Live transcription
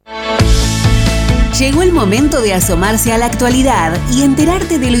Llegó el momento de asomarse a la actualidad y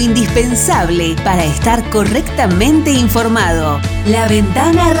enterarte de lo indispensable para estar correctamente informado. La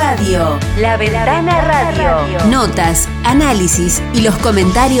Ventana Radio. La Ventana Radio. Notas, análisis y los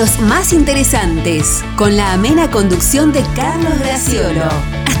comentarios más interesantes. Con la amena conducción de Carlos Graciolo.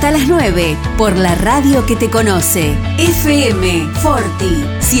 Hasta las 9 por la radio que te conoce. FM Forti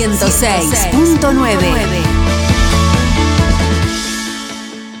 106.9.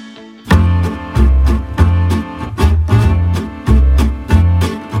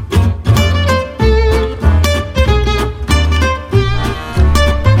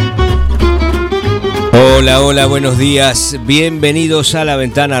 Hola, buenos días, bienvenidos a La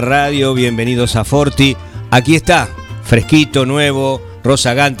Ventana Radio, bienvenidos a Forti. Aquí está, fresquito, nuevo,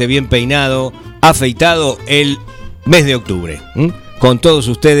 rozagante, bien peinado, afeitado el mes de octubre. Con todos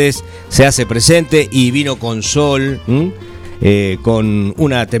ustedes se hace presente y vino con sol, con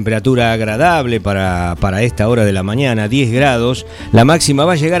una temperatura agradable para esta hora de la mañana, 10 grados. La máxima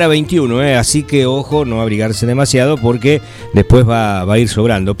va a llegar a 21, así que ojo, no abrigarse demasiado porque después va a ir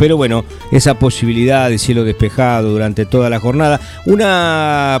sobrando. Pero bueno, esa posibilidad de cielo despejado durante toda la jornada,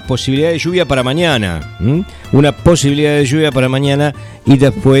 una posibilidad de lluvia para mañana, y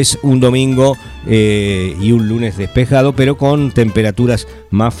después un domingo y un lunes despejado, pero con temperaturas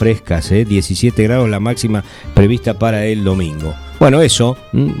más frescas, 17 grados la máxima prevista para el domingo. Bueno, eso,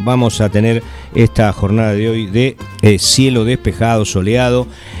 vamos a tener esta jornada de hoy de cielo despejado, soleado,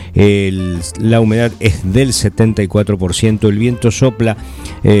 la humedad es del 74%, el viento sopla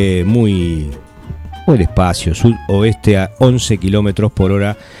muy despacio, sudoeste a 11 kilómetros por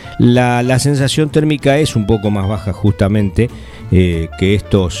hora. La sensación térmica es un poco más baja justamente que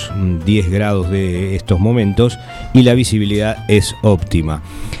estos 10 grados de estos momentos, y la visibilidad es óptima.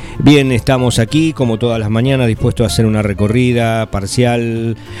 Bien, estamos aquí como todas las mañanas dispuestos a hacer una recorrida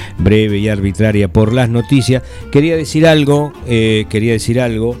parcial, breve y arbitraria por las noticias. Quería decir algo.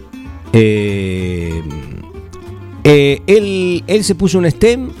 Él se puso un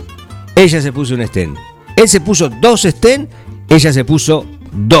stem, ella se puso un stem. Él se puso 2 stem, ella se puso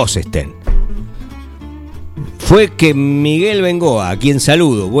 2 stem. Fue que Miguel Bengoa, a quien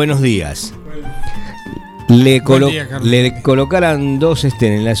saludo, buenos días, le colocaran 2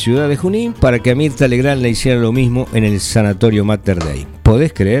 stem en la ciudad de Junín para que a Mirta Legrand le hiciera lo mismo en el sanatorio Mater Dei.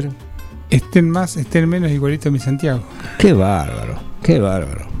 ¿Podés creer? Estén más, estén menos, igualito a mi Santiago. Qué bárbaro.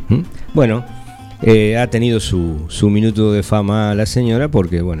 Bueno, ha tenido su minuto de fama la señora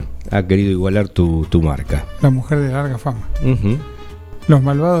porque, bueno, ha querido igualar tu marca. La mujer de larga fama. Uh-huh. Los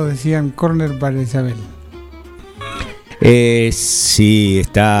malvados decían córner para Isabel. Sí,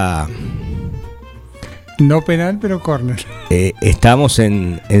 está... No penal, pero córner. Estamos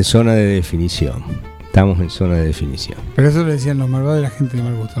en zona de definición. Pero eso lo decían los malvados de la gente de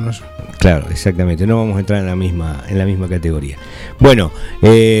mal gusto, no yo. Claro, exactamente. No vamos a entrar en la misma categoría. Bueno,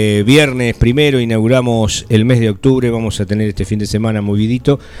 viernes primero inauguramos el mes de octubre. Vamos a tener este fin de semana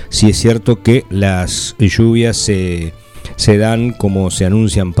movidito. Sí es cierto que las lluvias se dan como se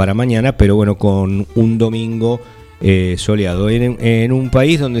anuncian para mañana, pero bueno, con un domingo soleado en un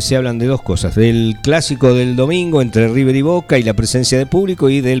país donde se hablan de dos cosas: del clásico del domingo entre River y Boca y la presencia de público,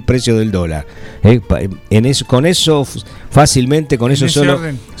 y del precio del dólar. Con eso solo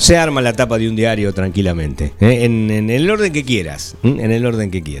orden se arma la tapa de un diario tranquilamente, en el orden que quieras,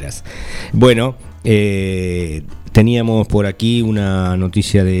 Bueno, teníamos por aquí una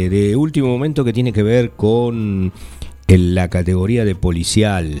noticia de último momento que tiene que ver con la categoría de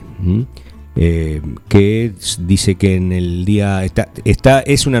policial, que dice que en el día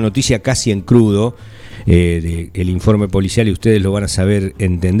es una noticia casi en crudo, el informe policial, y ustedes lo van a saber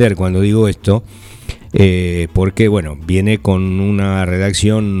entender cuando digo esto, porque bueno, viene con una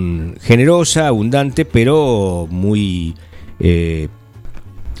redacción generosa, abundante, pero muy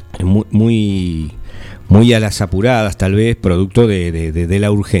a las apuradas, tal vez producto de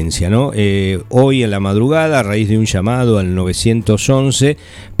la urgencia, ¿no? Hoy en la madrugada, a raíz de un llamado al 911,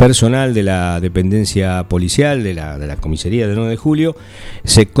 personal de la dependencia policial de la comisaría del 9 de julio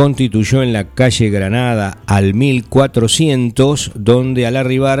se constituyó en la calle Granada al 1400, donde al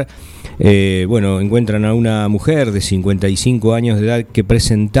arribar encuentran a una mujer de 55 años de edad que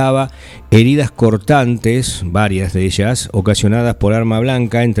presentaba heridas cortantes, varias de ellas ocasionadas por arma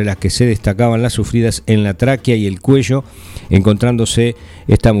blanca, entre las que se destacaban las sufridas en en la tráquea y el cuello, encontrándose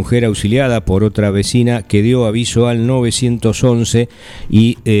esta mujer auxiliada por otra vecina que dio aviso al 911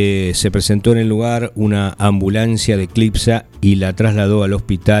 y se presentó en el lugar una ambulancia de Eclipsa y la trasladó al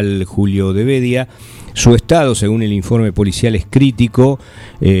hospital Julio de Bedia. Su estado, según el informe policial, es crítico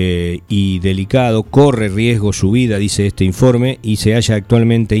y delicado, corre riesgo su vida, dice este informe, y se halla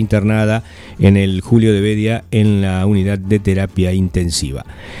actualmente internada en el Julio de Bedia en la unidad de terapia intensiva.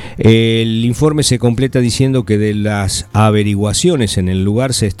 El informe se completa diciendo que de las averiguaciones en el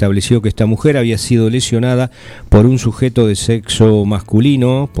lugar se estableció que esta mujer había sido lesionada por un sujeto de sexo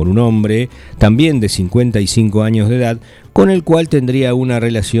masculino, por un hombre, también de 55 años de edad, con el cual tendría una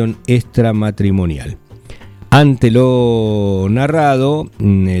relación extramatrimonial. Ante lo narrado,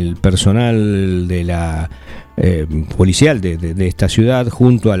 el personal de la policial de esta ciudad,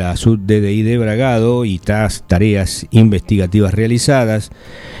 junto a la SUB-DDI de Bragado y tareas investigativas realizadas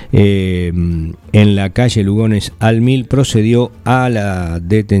en la calle Lugones al 1000, procedió a la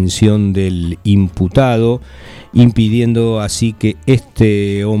detención del imputado, impidiendo así que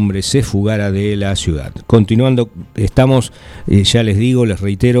este hombre se fugara de la ciudad. Continuando, estamos, ya les digo, les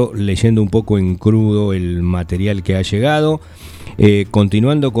reitero, leyendo un poco en crudo el material que ha llegado.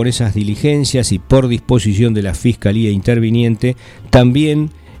 Continuando con esas diligencias y por disposición de la Fiscalía Interviniente, también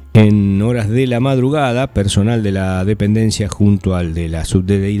en horas de la madrugada, personal de la dependencia junto al de la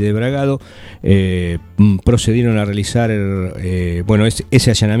SUB-DDI de Bragado procedieron a realizar ese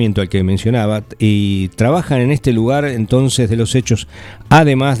allanamiento al que mencionaba, y trabajan en este lugar entonces de los hechos,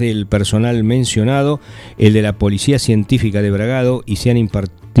 además del personal mencionado, el de la Policía Científica de Bragado, y se han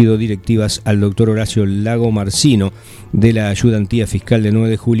impartido directivas al doctor Horacio Lago Marcino de la Ayudantía Fiscal de 9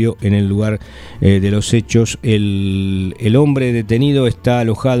 de Julio en el lugar de los hechos. El hombre detenido está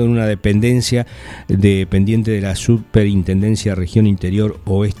alojado en una dependencia dependiente de la Superintendencia Región Interior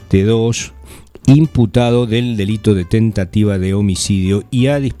Oeste 2, imputado del delito de tentativa de homicidio y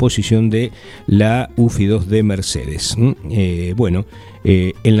a disposición de la UFI 2 de Mercedes.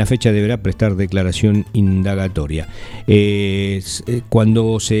 En la fecha deberá prestar declaración indagatoria.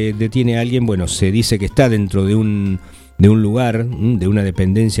 Cuando se detiene a alguien, se dice que está dentro de un lugar, de una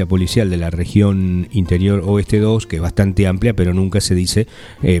dependencia policial de la región interior oeste 2, que es bastante amplia, pero nunca se dice,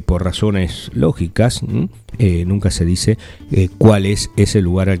 por razones lógicas, nunca se dice cuál es ese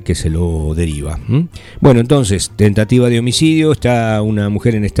lugar al que se lo deriva. Bueno, entonces, tentativa de homicidio, está una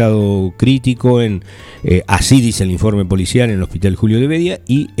mujer en estado crítico, así dice el informe policial, en el hospital Julio de Bedia,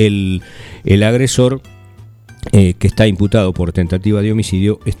 y el agresor, que está imputado por tentativa de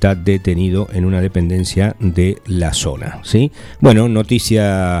homicidio, está detenido en una dependencia de la zona, ¿sí? Bueno,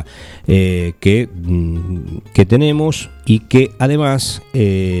 noticia que tenemos, y que además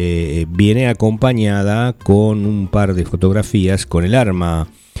viene acompañada con un par de fotografías con el arma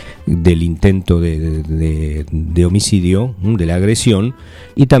del intento de homicidio, de la agresión,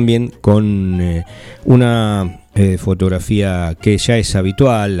 y también con una fotografía que ya es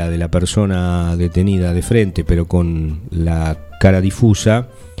habitual, la de la persona detenida de frente, pero con la cara difusa,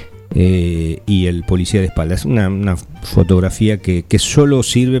 y el policía de espaldas. Una fotografía que solo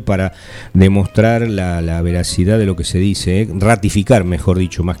sirve para demostrar la veracidad de lo que se dice, ratificar, mejor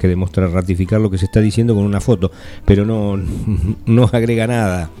dicho, más que demostrar, ratificar lo que se está diciendo con una foto, pero no agrega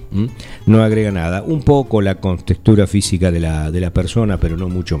nada, no agrega nada. Un poco la contextura física de la persona, pero no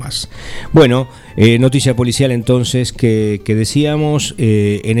mucho más. Bueno, noticia policial entonces que decíamos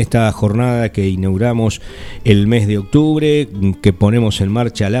en esta jornada que inauguramos el mes de octubre, que ponemos en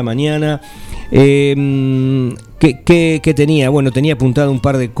marcha a la mañana. ¿Qué tenía? Bueno, tenía apuntado un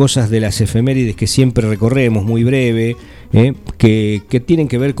par de cosas de las efemérides que siempre recorremos, muy breve, que tienen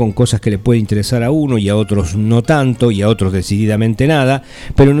que ver con cosas que le puede interesar a uno y a otros no tanto, y a otros decididamente nada.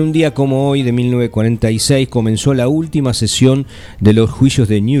 Pero en un día como hoy de 1946 comenzó la última sesión de los juicios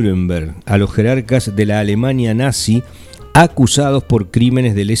de Nuremberg a los jerarcas de la Alemania nazi, acusados por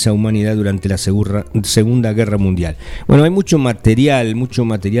crímenes de lesa humanidad durante la Segunda Guerra Mundial. Bueno, hay mucho material,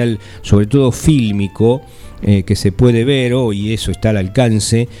 sobre todo fílmico, que se puede ver hoy, eso está al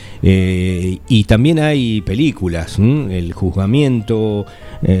alcance, y también hay películas, el juzgamiento,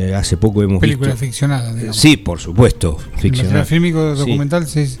 hace poco hemos película visto... ficcionada, digamos. Sí, por supuesto, ficcionada. El fílmico documental,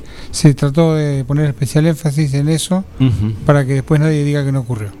 sí. se trató de poner especial énfasis en eso, para que después nadie diga que no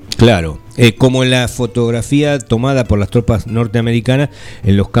ocurrió. Claro, como en la fotografía tomada por las tropas norteamericanas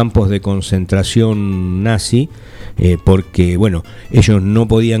en los campos de concentración nazi, porque bueno, ellos no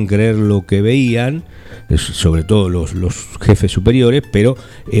podían creer lo que veían, sobre todo los jefes superiores, pero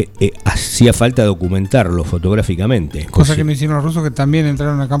hacía falta documentarlo fotográficamente. Cosa que no hicieron los rusos, que también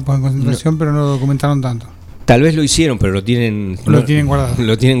entraron a campos de concentración, pero no lo documentaron tanto. Tal vez lo hicieron, pero lo tienen guardado.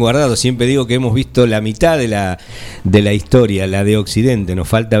 Lo tienen guardado. Siempre digo que hemos visto la mitad de la historia, la de Occidente. Nos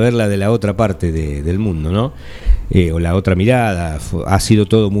falta ver la de la otra parte del mundo, ¿no? O la otra mirada. Ha sido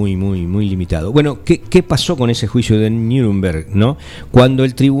todo muy, muy, muy limitado. Bueno, ¿qué pasó con ese juicio de Nuremberg, no? Cuando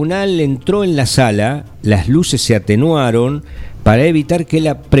el tribunal entró en la sala, las luces se atenuaron para evitar que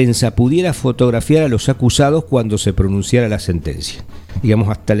la prensa pudiera fotografiar a los acusados cuando se pronunciara la sentencia. Digamos,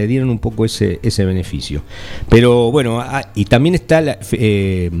 hasta le dieron un poco ese beneficio. Pero bueno, y también está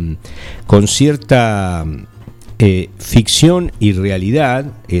con cierta ficción y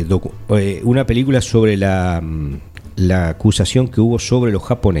realidad, una película sobre la acusación que hubo sobre los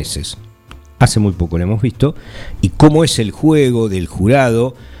japoneses. Hace muy poco la hemos visto, y cómo es el juego del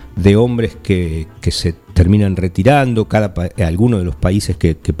jurado de hombres que se terminan retirando, algunos de los países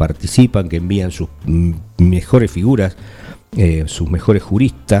que participan, que envían sus mejores figuras, sus mejores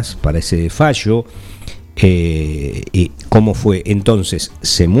juristas para ese fallo. Y cómo fue. Entonces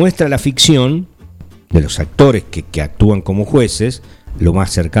se muestra la ficción de los actores que actúan como jueces, lo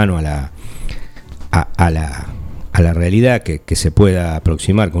más cercano a la realidad que se pueda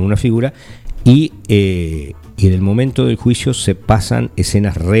aproximar con una figura, y en el momento del juicio se pasan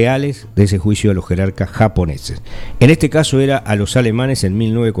escenas reales de ese juicio a los jerarcas japoneses. En este caso era a los alemanes en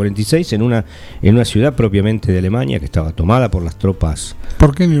 1946, en una ciudad propiamente de Alemania que estaba tomada por las tropas.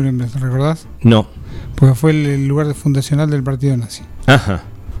 ¿Por qué Nuremberg? ¿Recordás? No. Porque fue el lugar fundacional del partido nazi. Ajá.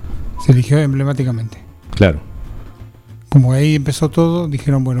 Se eligió emblemáticamente. Claro. Como ahí empezó todo,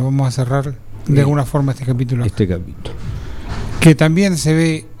 dijeron, bueno, vamos a cerrar de alguna forma este capítulo. Que también se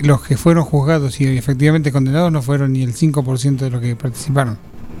ve, los que fueron juzgados y efectivamente condenados no fueron ni el 5% de los que participaron.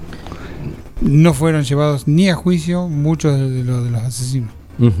 No fueron llevados ni a juicio muchos de los asesinos.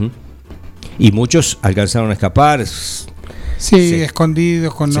 Uh-huh. Y muchos alcanzaron a escapar. Sí,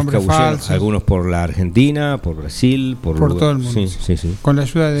 escondidos, con nombres falsos. Algunos por la Argentina, por Brasil, por todo el mundo. Sí. Con la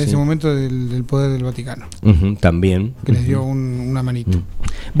ayuda de ese momento del poder del Vaticano. Uh-huh, también. Que les dio una manito. Uh-huh.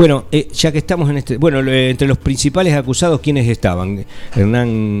 Bueno, ya que estamos en entre los principales acusados, ¿quiénes estaban?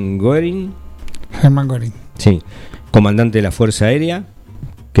 Hermann Göring. Sí. Comandante de la Fuerza Aérea,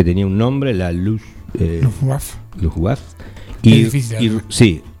 que tenía un nombre, la Luftwaffe.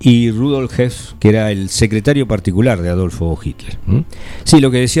 Y Rudolf Hess, que era el secretario particular de Adolfo Hitler. Sí,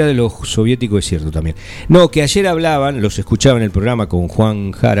 lo que decía de los soviéticos es cierto también. No, que ayer los escuchaba en el programa con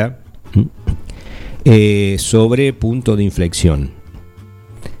Juan Jara, sobre Punto de Inflexión.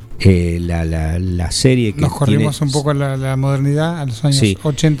 La serie que nos corrimos un poco a la modernidad, a los años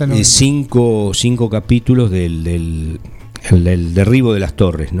 80, 90. 5 capítulos del derribo de las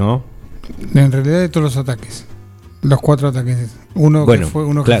torres, ¿no? En realidad de todos los ataques. Los 4 ataques. Uno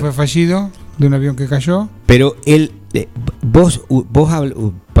que fue fallido, de un avión que cayó. Pero vos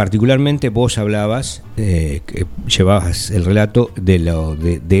particularmente vos hablabas, que llevabas el relato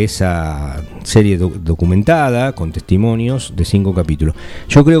de esa serie documentada, con testimonios de 5 capítulos.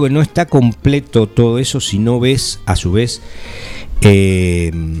 Yo creo que no está completo todo eso si no ves, a su vez,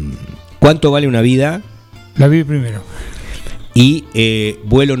 ¿Cuánto vale una vida? La vi primero. Y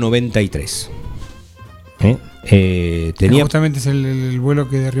Vuelo 93. Justamente es el vuelo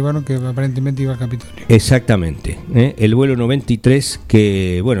que derribaron, que aparentemente iba al Capitolio. Exactamente, el vuelo 93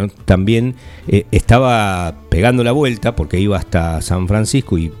 que también estaba pegando la vuelta porque iba hasta San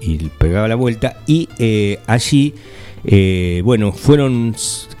Francisco y pegaba la vuelta, y allí fueron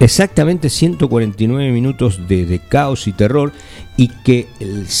exactamente 149 minutos de caos y terror, y que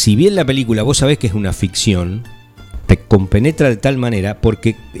si bien la película vos sabés que es una ficción, te compenetra de tal manera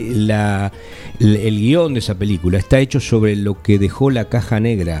porque el guión de esa película está hecho sobre lo que dejó la caja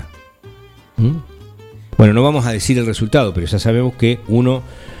negra. Bueno, no vamos a decir el resultado, pero ya sabemos que 1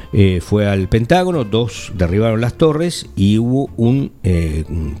 fue al Pentágono, 2 derribaron las torres, y hubo un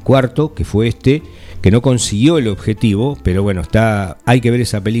cuarto que fue que no consiguió el objetivo, pero hay que ver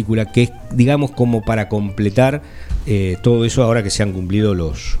esa película, que es, digamos, como para completar todo eso ahora que se han cumplido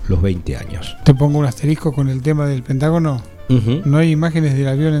los 20 años. Te pongo un asterisco con el tema del Pentágono. Uh-huh. No hay imágenes del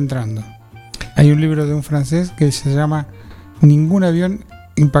avión entrando. Hay un libro de un francés que se llama Ningún avión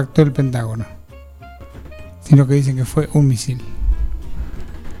impactó el Pentágono, sino que dicen que fue un misil.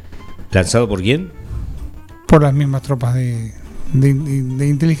 ¿Lanzado por quién? Por las mismas tropas de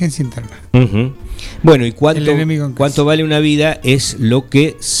inteligencia interna. Uh-huh. Bueno, ¿y cuánto vale una vida? Es lo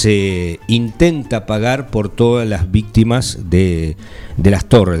que se intenta pagar por todas las víctimas de las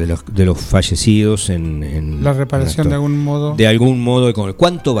torres, de los fallecidos en la reparación de algún modo. De algún modo.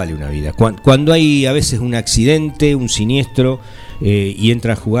 ¿Cuánto vale una vida? Cuando hay a veces un accidente, un siniestro, y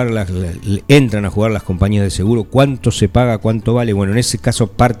entran a jugar las compañías de seguro, ¿cuánto se paga? ¿Cuánto vale? Bueno, en ese caso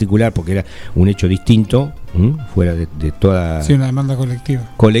particular, porque era un hecho distinto, fuera de toda... Sí, una demanda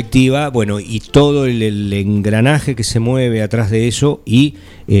colectiva. Bueno, y todo el engranaje que se mueve atrás de eso y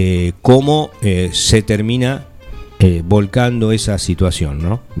cómo se termina volcando esa situación,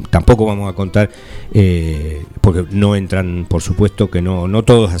 ¿no? Tampoco vamos a contar, porque no entran, por supuesto que no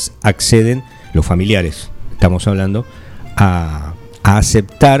todos acceden, los familiares, estamos hablando, a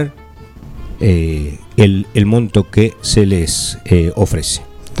aceptar el monto que se les ofrece.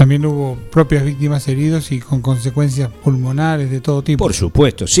 También hubo propias víctimas heridos y con consecuencias pulmonares de todo tipo. Por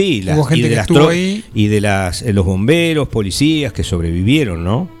supuesto, sí. Hubo gente que estuvo ahí. Y de los bomberos, policías que sobrevivieron,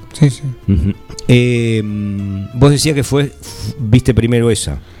 ¿no? Sí, sí. Uh-huh. Vos decías que viste primero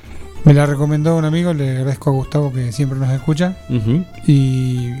esa. Me la recomendó un amigo, le agradezco a Gustavo que siempre nos escucha. Uh-huh.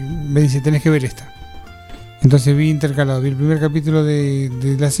 Y me dice, tenés que ver esta. Entonces vi intercalado, vi el primer capítulo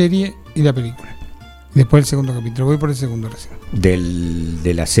de la serie y la película. Después el segundo capítulo, voy por el segundo recién.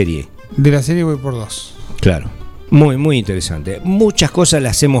 De la serie. De la serie voy por 2. Claro. Muy, muy interesante. Muchas cosas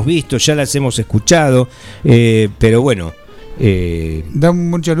las hemos visto, ya las hemos escuchado, pero bueno. Da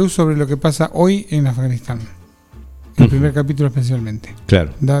mucha luz sobre lo que pasa hoy en Afganistán. El primer capítulo especialmente.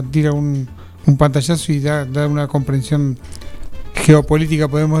 Claro. Tira un pantallazo y da una comprensión geopolítica,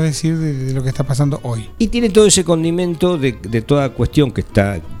 podemos decir, de lo que está pasando hoy. Y tiene todo ese condimento de toda cuestión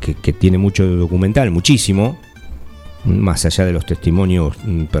que tiene mucho documental, muchísimo, más allá de los testimonios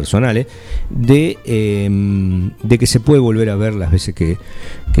personales, de que se puede volver a ver las veces que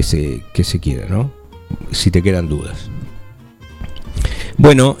se quiera, ¿no? Si te quedan dudas.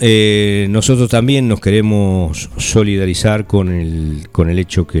 Bueno, nosotros también nos queremos solidarizar con el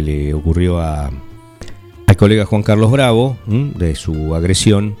hecho que le ocurrió al colega Juan Carlos Bravo, de su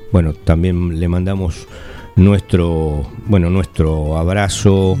agresión. Bueno, también le mandamos nuestro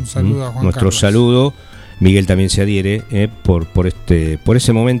abrazo, nuestro saludo. Miguel también se adhiere por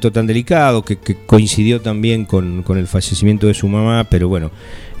ese momento tan delicado que coincidió también con el fallecimiento de su mamá, pero bueno,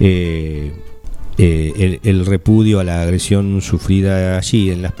 el repudio a la agresión sufrida allí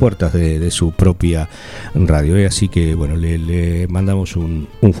en las puertas de su propia radio. Así que bueno, le mandamos un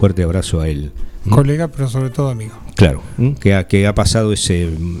fuerte abrazo a él. Colega, pero sobre todo amigo. Claro, que ha pasado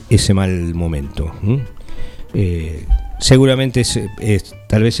ese mal momento. Seguramente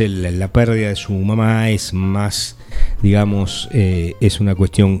tal vez la pérdida de su mamá es más, digamos, es una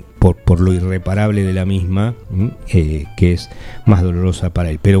cuestión por lo irreparable de la misma, que es más dolorosa para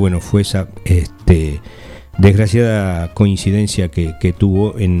él. Pero bueno, fue esa desgraciada coincidencia que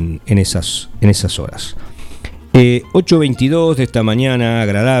tuvo en esas horas. 8:22 de esta mañana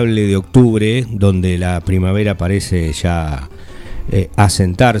agradable de octubre, donde la primavera parece ya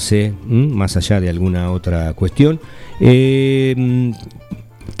asentarse, más allá de alguna otra cuestión.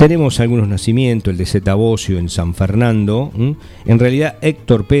 Tenemos algunos nacimientos, el de Zeta Bosio en San Fernando, en realidad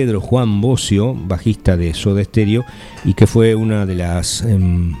Héctor Pedro Juan Bosio, bajista de Soda Stereo, y que fue una de las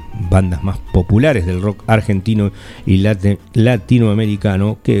bandas más populares del rock argentino y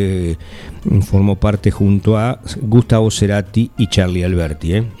latinoamericano, que formó parte junto a Gustavo Cerati y Charlie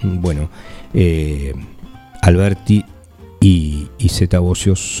Alberti. Bueno, Alberti y Zeta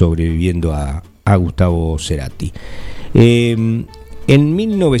Bosio sobreviviendo a Gustavo Cerati. En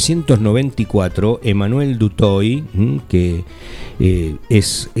 1994, Emmanuel Dutoy, que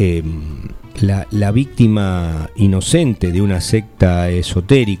es la víctima inocente de una secta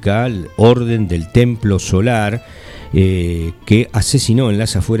esotérica, el Orden del Templo Solar, que asesinó en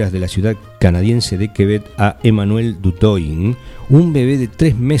las afueras de la ciudad canadiense de Quebec a Emmanuel Dutoy, un bebé de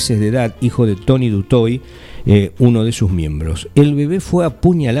 3 meses de edad, hijo de Tony Dutoy, uno de sus miembros. El bebé fue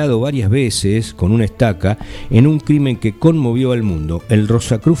apuñalado varias veces con una estaca en un crimen que conmovió al mundo. El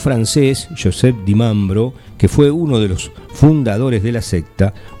Rosacruz francés, Joseph Dimambro, que fue uno de los fundadores de la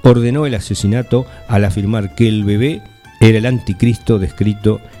secta, ordenó el asesinato al afirmar que el bebé era el anticristo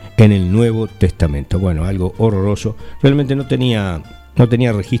descrito en el Nuevo Testamento. Bueno, algo horroroso. Realmente no tenía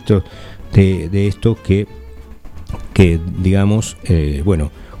registro de esto que digamos,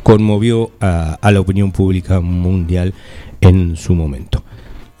 conmovió a la opinión pública mundial en su momento.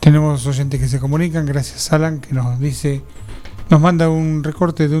 Tenemos oyentes que se comunican, gracias Alan, que nos manda un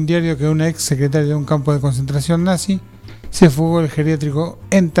recorte de un diario que una ex secretaria de un campo de concentración nazi se fugó del geriátrico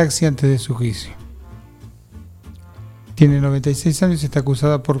en taxi antes de su juicio. Tiene 96 años y está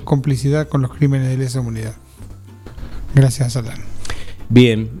acusada por complicidad con los crímenes de lesa humanidad. Gracias Alan.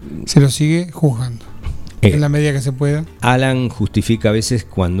 Bien. Se lo sigue juzgando. en la medida que se pueda. Alan justifica a veces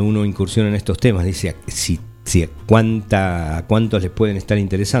cuando uno incursiona en estos temas, dice cuántos les pueden estar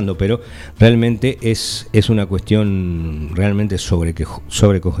interesando, pero realmente es una cuestión realmente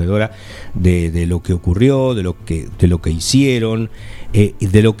sobrecogedora de lo que ocurrió, de lo que hicieron,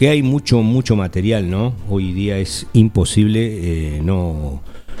 de lo que hay mucho material, ¿no? Hoy día es imposible no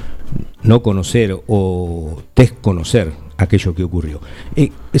conocer o desconocer aquello que ocurrió.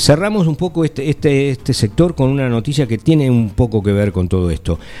 Cerramos un poco este sector con una noticia que tiene un poco que ver con todo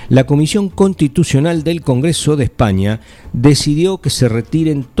esto. La Comisión Constitucional del Congreso de España decidió que se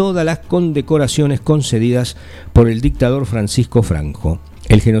retiren todas las condecoraciones concedidas por el dictador Francisco Franco.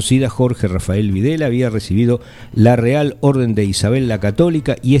 El genocida Jorge Rafael Videla había recibido la Real Orden de Isabel la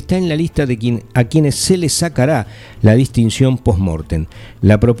Católica y está en la lista de a quienes se les sacará la distinción post-mortem.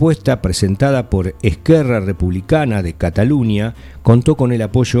 La propuesta, presentada por Esquerra Republicana de Cataluña, contó con el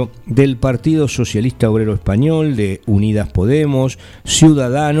apoyo del Partido Socialista Obrero Español, de Unidas Podemos,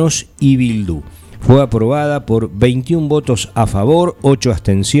 Ciudadanos y Bildu. Fue aprobada por 21 votos a favor, 8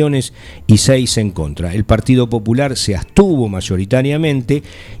 abstenciones y 6 en contra. El Partido Popular se abstuvo mayoritariamente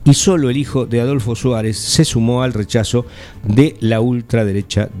y solo el hijo de Adolfo Suárez se sumó al rechazo de la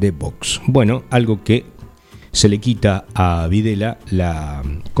ultraderecha de Vox. Bueno, algo que se le quita a Videla la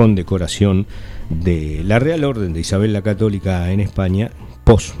condecoración de la Real Orden de Isabel la Católica en España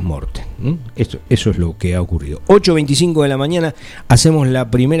post-mortem. Eso es lo que ha ocurrido. 8:25 de la mañana, hacemos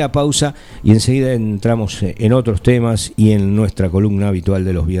la primera pausa y enseguida entramos en otros temas y en nuestra columna habitual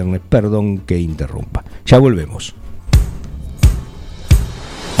de los viernes. Perdón que interrumpa. Ya volvemos.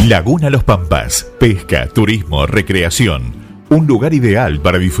 Laguna Los Pampas, pesca, turismo, recreación. Un lugar ideal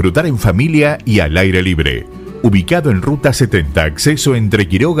para disfrutar en familia y al aire libre. Ubicado en Ruta 70, acceso entre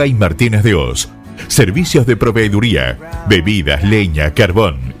Quiroga y Martínez de Hoz. Servicios de proveeduría, bebidas, leña,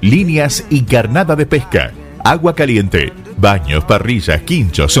 carbón, líneas y carnada de pesca, agua caliente, baños, parrillas,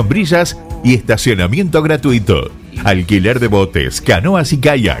 quinchos, sombrillas y estacionamiento gratuito. Alquiler de botes, canoas y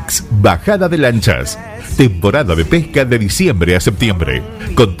kayaks, bajada de lanchas. Temporada de pesca de diciembre a septiembre.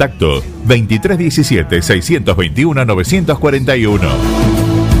 Contacto 2317-621-941.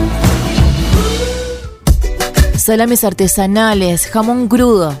 Salames artesanales, jamón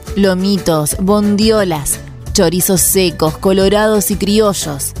crudo, lomitos, bondiolas, chorizos secos, colorados y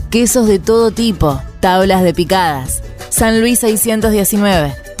criollos, quesos de todo tipo, tablas de picadas. San Luis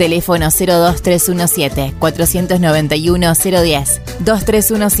 619, teléfono 02317-491-010,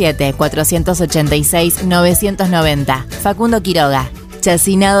 2317-486-990. Facundo Quiroga,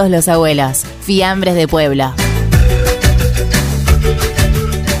 Chacinados los Abuelos, fiambres de pueblo.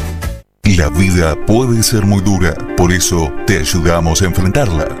 La vida puede ser muy dura, por eso te ayudamos a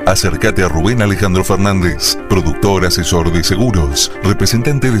enfrentarla. Acércate a Rubén Alejandro Fernández, productor asesor de seguros,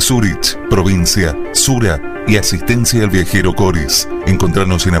 representante de Zurich, provincia, Sura y asistencia al viajero Cores.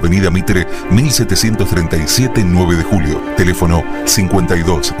 Encontranos en Avenida Mitre, 1737, 9 de julio. Teléfono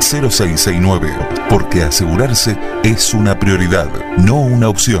 520669. Porque asegurarse es una prioridad, no una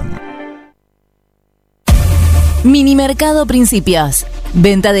opción. Minimercado Principios.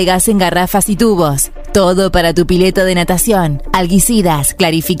 Venta de gas en garrafas y tubos. Todo para tu pileta de natación. Alguicidas,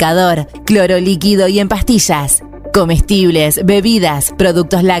 clarificador, cloro líquido y en pastillas. Comestibles, bebidas,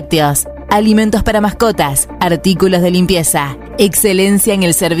 productos lácteos. Alimentos para mascotas. Artículos de limpieza. Excelencia en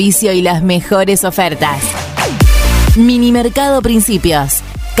el servicio y las mejores ofertas. Minimercado Principios.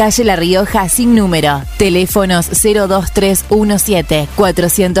 Calle La Rioja sin número. Teléfonos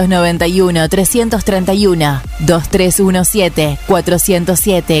 02317-491-331,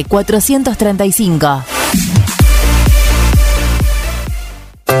 2317-407-435.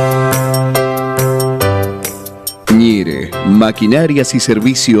 Ñire, Maquinarias y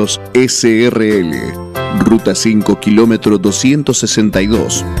Servicios SRL. Ruta 5, kilómetro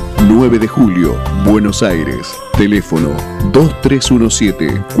 262, 9 de julio, Buenos Aires. Teléfono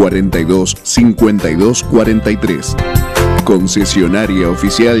 2317-425243. Concesionaria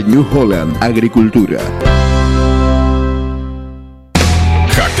oficial New Holland Agricultura.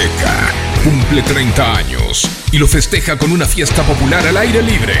 Jaqueca cumple 30 años y lo festeja con una fiesta popular al aire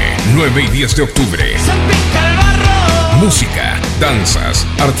libre, 9 y 10 de octubre. Música, danzas,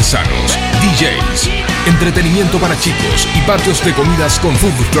 artesanos, DJs, entretenimiento para chicos y patios de comidas con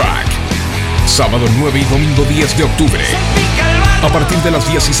food truck. Sábado 9 y domingo 10 de octubre, a partir de las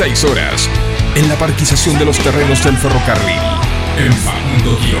 16 horas, en la parquización de los terrenos del ferrocarril, en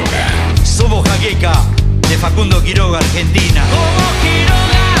Facundo Quiroga. Somos Jaqueca, de Facundo Quiroga, Argentina. Somos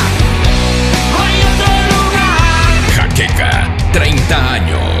Quiroga, no hay otro lugar. Jaqueca, 30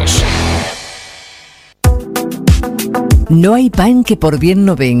 años. No hay pan que por bien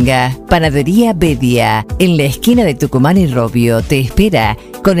no venga. Panadería Bedia, en la esquina de Tucumán y Robbio, te espera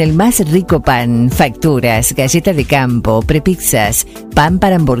con el más rico pan, facturas, galleta de campo, prepizzas, pan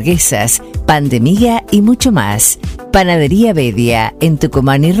para hamburguesas, pan de miga y mucho más. Panadería Bedia, en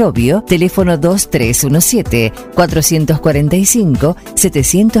Tucumán y Robbio, teléfono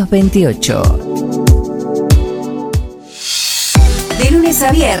 2317-445-728. De lunes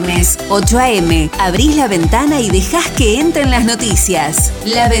a viernes, 8 a.m., abrís la ventana y dejás que entren las noticias.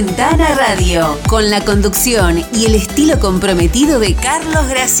 La Ventana Radio, con la conducción y el estilo comprometido de Carlos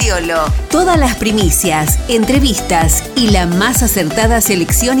Graciolo. Todas las primicias, entrevistas y la más acertada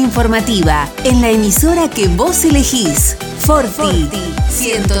selección informativa en la emisora que vos elegís. Forti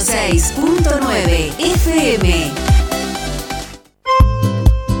 106.9 FM.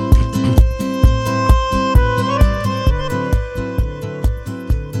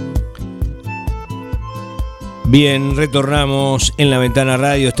 Bien, retornamos en la Ventana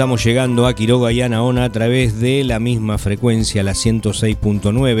Radio, estamos llegando a Quiroga y Anaona a través de la misma frecuencia, la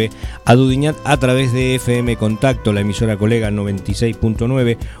 106.9, a Dudiñat a través de FM Contacto, la emisora colega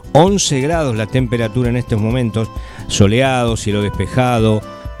 96.9, 11 grados la temperatura en estos momentos, soleado, cielo despejado.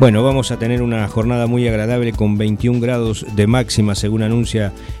 Bueno, vamos a tener una jornada muy agradable con 21 grados de máxima, según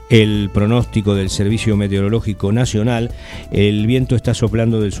anuncia el pronóstico del Servicio Meteorológico Nacional. El viento está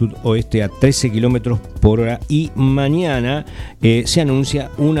soplando del sudoeste a 13 kilómetros por hora y mañana se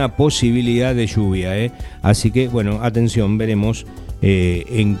anuncia una posibilidad de lluvia. Así que, bueno, atención, veremos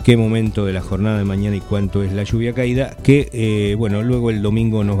en qué momento de la jornada de mañana y cuánto es la lluvia caída, que, bueno, luego el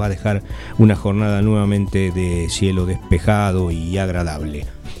domingo nos va a dejar una jornada nuevamente de cielo despejado y agradable.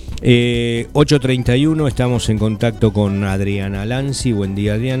 8:31, estamos en contacto con Adriana Lanzi. Buen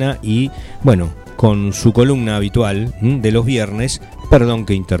día, Adriana. Y bueno, con su columna habitual de los viernes, perdón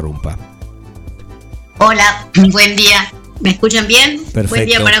que interrumpa. Hola, buen día. ¿Me escuchan bien? Perfecto. Buen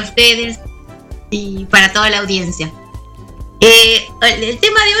día para ustedes y para toda la audiencia. El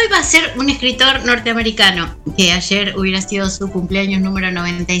tema de hoy va a ser un escritor norteamericano, que ayer hubiera sido su cumpleaños número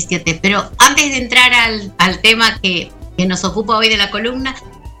 97. Pero antes de entrar al tema que nos ocupa hoy de la columna,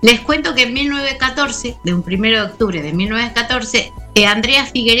 les cuento que en 1914, de un 1 de octubre de 1914, Andrea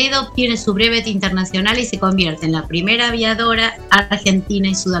Figueredo obtiene su brevet internacional y se convierte en la primera aviadora argentina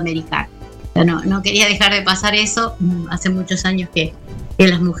y sudamericana. O sea, no quería dejar de pasar eso. Hace muchos años que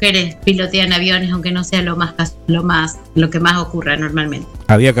las mujeres pilotean aviones, aunque no sea lo que más ocurra normalmente.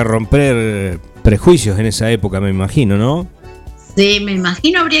 Había que romper prejuicios en esa época, me imagino, ¿no? Sí, me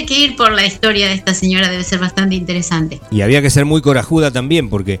imagino. Habría que ir por la historia de esta señora, debe ser bastante interesante. Y había que ser muy corajuda también,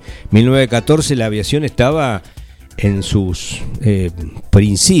 porque 1914 la aviación estaba en sus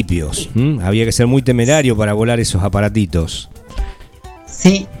principios. Había que ser muy temerario para volar esos aparatitos.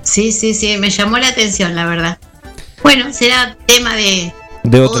 Sí, me llamó la atención, la verdad. Bueno, será tema de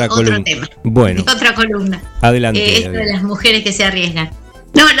otra columna. Otro tema. Bueno, de otra columna. Adelante. Esto de las mujeres que se arriesgan.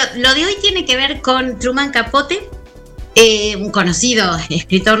 No, lo de hoy tiene que ver con Truman Capote, un conocido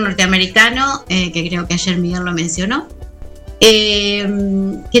escritor norteamericano, que creo que ayer Miguel lo mencionó,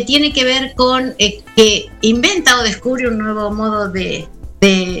 que tiene que ver con que inventa o descubre un nuevo modo de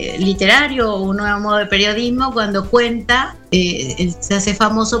literario o un nuevo modo de periodismo cuando cuenta, se hace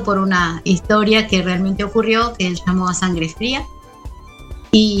famoso por una historia que realmente ocurrió, que él llamó A Sangre Fría,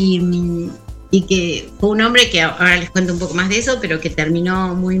 y que fue un hombre que ahora les cuento un poco más de eso, pero que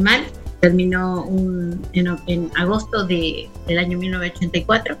terminó muy mal. Terminó en agosto del año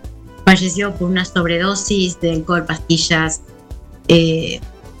 1984. Falleció por una sobredosis de alcohol, pastillas, y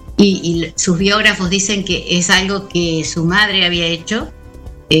sus biógrafos dicen que es algo que su madre había hecho.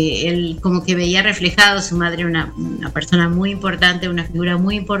 Él como que veía reflejado a su madre, una persona muy importante, una figura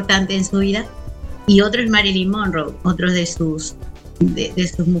muy importante en su vida. Y otro es Marilyn Monroe, otro de sus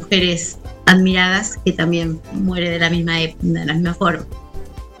mujeres admiradas, que también muere de la misma forma.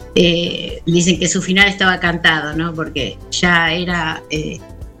 Dicen que su final estaba cantado, ¿no? Porque ya era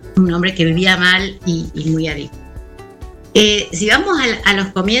un hombre que vivía mal y muy adicto. Si vamos a los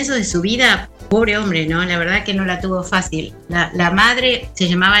comienzos de su vida, pobre hombre, ¿no? La verdad que no la tuvo fácil. La madre se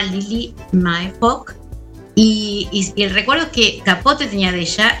llamaba Lily Mae Fogg, y el recuerdo que Capote tenía de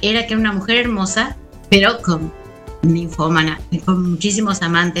ella era que era una mujer hermosa, pero con ninfómana, con muchísimos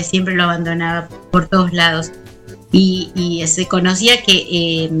amantes, siempre lo abandonaba por todos lados. Y se conocía que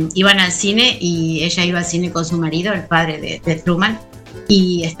iban al cine, y ella iba al cine con su marido, el padre de Truman,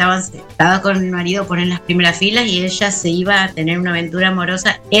 y estaba con el marido por en las primeras filas, y ella se iba a tener una aventura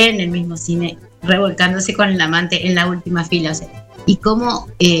amorosa en el mismo cine, revolcándose con el amante en la última fila. O sea, y cómo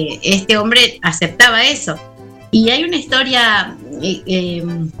este hombre aceptaba eso. Y hay una historia,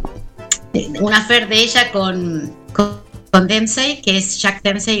 una affair de ella con Dempsey, que es Jack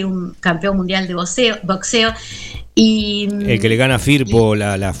Dempsey, un campeón mundial de boxeo. Y el que le gana a Firpo,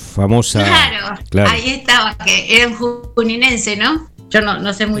 la famosa. Claro, ahí estaba, que era un juninense, ¿no? Yo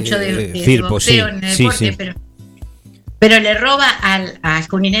no sé mucho de Firpo, boxeo en el deporte, pero le roba al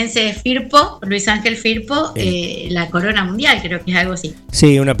juninense Firpo, Luis Ángel Firpo, la corona mundial, creo que es algo así.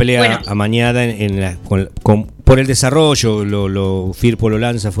 Sí, una pelea amañada por el desarrollo. Firpo lo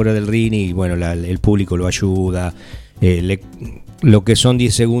lanza fuera del ring y bueno, el público lo ayuda. Lo que son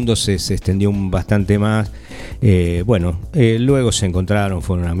 10 segundos se extendió bastante más. Luego se encontraron,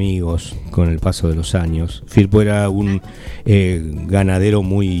 fueron amigos con el paso de los años. Firpo era un ganadero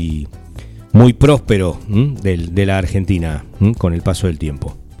muy próspero de la Argentina con el paso del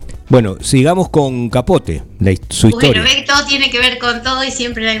tiempo. Bueno, sigamos con Capote, su historia. Bueno, ve que todo tiene que ver con todo y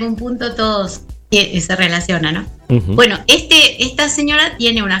siempre en algún punto todos se relaciona, ¿no? Uh-huh. Bueno, esta señora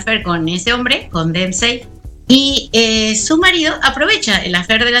tiene un affair con ese hombre, con Dempsey, y su marido aprovecha el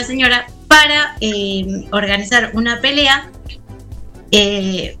affair de la señora para organizar una pelea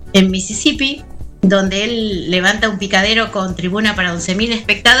en Mississippi, donde él levanta un picadero con tribuna para 11.000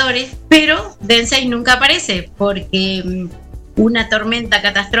 espectadores, pero Dempsey nunca aparece porque una tormenta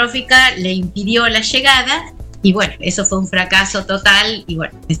catastrófica le impidió la llegada y bueno, eso fue un fracaso total y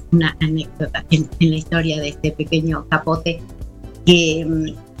bueno, es una anécdota en la historia de este pequeño Capote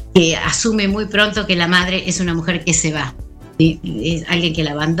que asume muy pronto que la madre es una mujer que se va, ¿sí? Es alguien que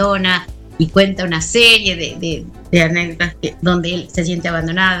la abandona y cuenta una serie de anécdotas donde él se siente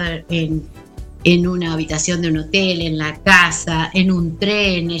abandonado en una habitación de un hotel, en la casa, en un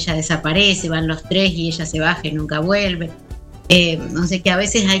tren, ella desaparece, van los tres y ella se baja y nunca vuelve. No sé, que a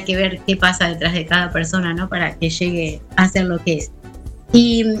veces hay que ver qué pasa detrás de cada persona, ¿no? Para que llegue a ser lo que es.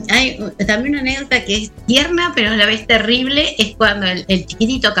 Y hay también una anécdota que es tierna, pero a la vez terrible, es cuando el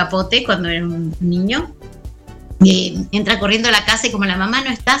chiquitito Capote, cuando era un niño, entra corriendo a la casa y como la mamá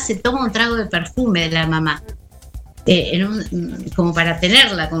no está, se toma un trago de perfume de la mamá. Como para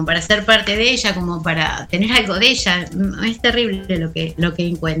tenerla, como para ser parte de ella, como para tener algo de ella. Es terrible lo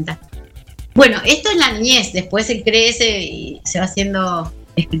que cuenta. Bueno, esto es la niñez. Después él crece y se va haciendo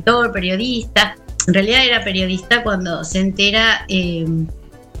escritor, periodista. En realidad era periodista cuando se entera el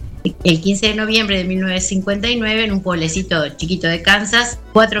 15 de noviembre de 1959 en un pueblecito chiquito de Kansas,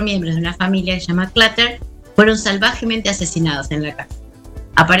 4 miembros de una familia que se llama Clutter fueron salvajemente asesinados en la casa.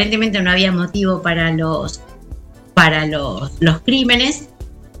 Aparentemente no había motivo para los crímenes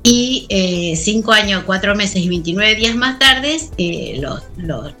y 5 años, 4 meses y 29 días más tarde los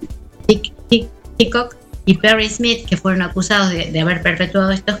Hickok y Perry Smith, que fueron acusados de haber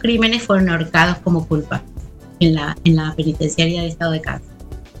perpetuado estos crímenes, fueron ahorcados como culpa en la penitenciaria del estado de Kansas.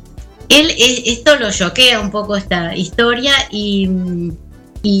 Esto lo choquea un poco esta historia y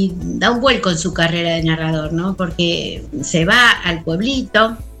da un vuelco en su carrera de narrador, ¿no? Porque se va al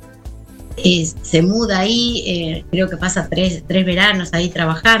pueblito, se muda ahí, creo que pasa tres veranos ahí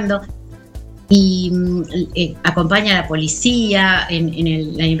trabajando y acompaña a la policía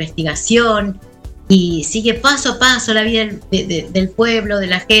en la investigación y sigue paso a paso la vida del pueblo, de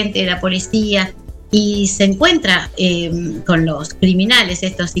la gente, de la policía y se encuentra con los criminales,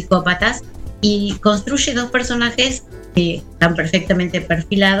 estos psicópatas, y construye 2 personajes que están perfectamente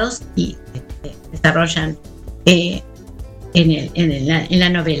perfilados y desarrollan en la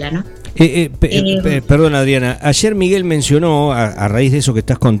novela, ¿no? Perdón, Adriana, ayer Miguel mencionó, a raíz de eso que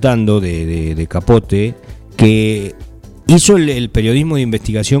estás contando de Capote, que hizo el periodismo de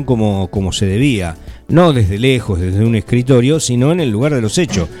investigación como se debía, no desde lejos, desde un escritorio, sino en el lugar de los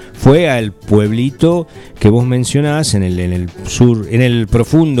hechos. Fue al pueblito que vos mencionás en el sur, en el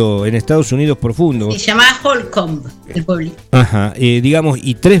profundo, en Estados Unidos profundo. Se llamaba Holcomb, el pueblito. Ajá, digamos,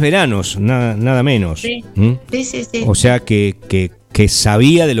 y 3 veranos, nada menos. Sí. Sí. O sea que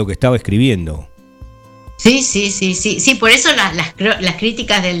sabía de lo que estaba escribiendo. Sí, por eso las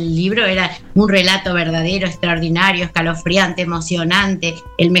críticas del libro eran un relato verdadero, extraordinario, escalofriante, emocionante,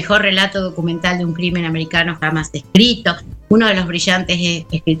 el mejor relato documental de un crimen americano jamás escrito, uno de los brillantes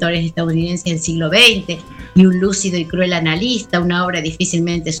escritores estadounidenses del siglo XX y un lúcido y cruel analista, una obra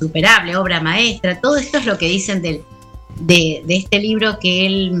difícilmente superable, obra maestra. Todo esto es lo que dicen de este libro que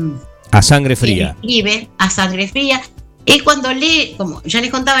él a sangre fría escribe, a sangre fría. Él cuando lee, como ya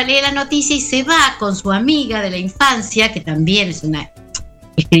les contaba, lee la noticia y se va con su amiga de la infancia, que también es una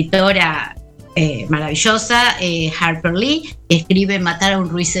escritora maravillosa, Harper Lee, que escribe Matar a un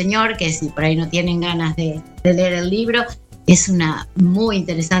ruiseñor, que si por ahí no tienen ganas de leer el libro, es una muy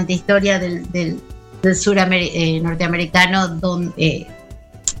interesante historia del sur norteamericano, donde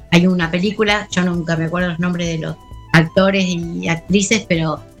hay una película, yo nunca me acuerdo los nombres de los actores y actrices,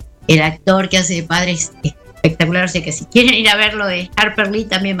 pero el actor que hace de padre es espectacular. O sea que si quieren ir a ver lo de Harper Lee,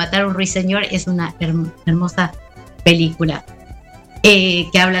 también Matar a un ruiseñor, es una hermosa película que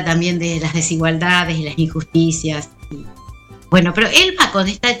habla también de las desigualdades y las injusticias. Bueno, pero él va con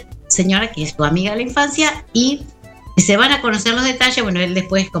esta señora que es su amiga de la infancia y se van a conocer los detalles. Bueno, él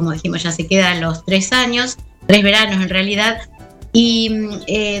después, como dijimos, ya se queda a los 3 años, 3 veranos en realidad, y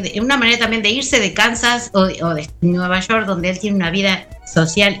una manera también de irse de Kansas o de Nueva York, donde él tiene una vida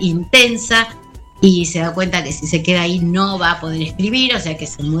social intensa y se da cuenta que si se queda ahí no va a poder escribir, o sea que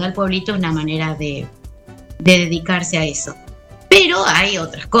se muda al pueblito, es una manera de dedicarse a eso. Pero hay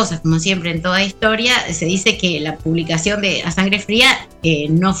otras cosas, como siempre en toda historia, se dice que la publicación de A Sangre Fría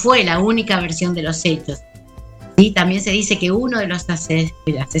no fue la única versión de los hechos. ¿Sí? También se dice que uno de los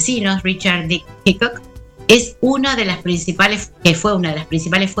asesinos, Richard Dick Hickok, es fue una de las principales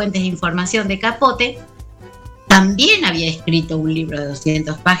fuentes de información de Capote. También había escrito un libro de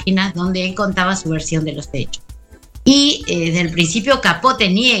 200 páginas donde él contaba su versión de los hechos. Y desde el principio Capote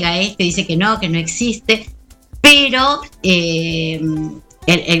niega esto, dice que no existe, pero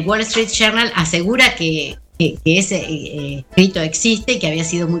el Wall Street Journal asegura que ese escrito existe y que había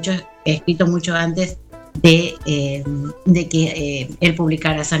sido escrito mucho antes de que él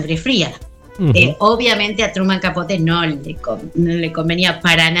publicara Sangre Fría. Uh-huh. Obviamente a Truman Capote no le convenía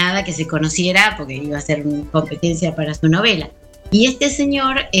para nada que se conociera, porque iba a ser una competencia para su novela. Y este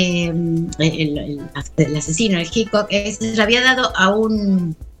señor, el asesino, el Hickok, se le había dado a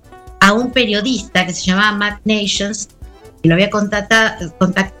un periodista que se llamaba Matt Nations, que lo había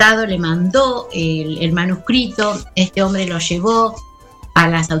contactado, le mandó el manuscrito. Este hombre lo llevó a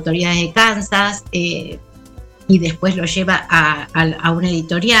las autoridades de Kansas y después lo lleva a una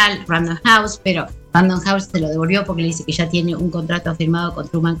editorial, Random House, pero Random House se lo devolvió porque le dice que ya tiene un contrato firmado con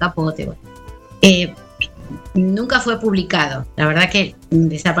Truman Capote. Nunca fue publicado, la verdad que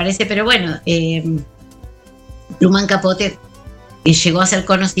desaparece, pero bueno, Truman Capote llegó a ser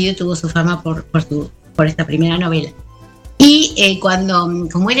conocido y tuvo su fama por esta primera novela. Y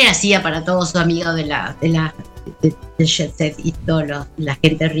como él era hacía para todos sus amigos del jet set y toda la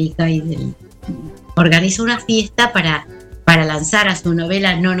gente rica, organizó una fiesta para lanzar a su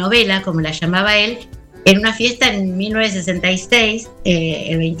novela, no novela, como la llamaba él, en una fiesta en 1966,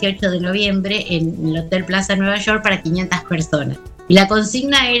 el 28 de noviembre, en el Hotel Plaza Nueva York para 500 personas. Y la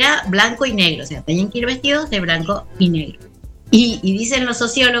consigna era blanco y negro, o sea, tenían que ir vestidos de blanco y negro. Y dicen los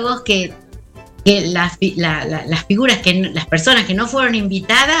sociólogos que las figuras, las personas que no fueron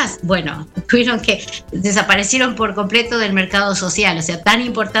invitadas, bueno, desaparecieron por completo del mercado social. O sea, tan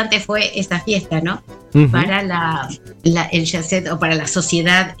importante fue esa fiesta, ¿no? Uh-huh. Para el jet set o para la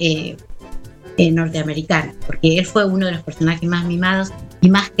sociedad norteamericana, porque él fue uno de los personajes más mimados y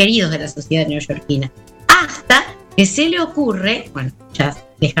más queridos de la sociedad neoyorquina. Hasta que se le ocurre, bueno, ya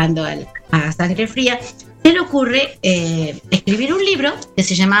dejando a Sangre Fría, se le ocurre escribir un libro que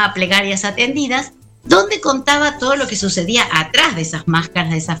se llamaba Plegarias Atendidas, donde contaba todo lo que sucedía atrás de esas máscaras,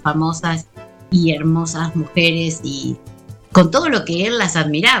 de esas famosas y hermosas mujeres, y con todo lo que él las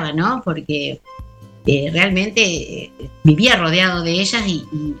admiraba, ¿no? Porque realmente vivía rodeado de ellas y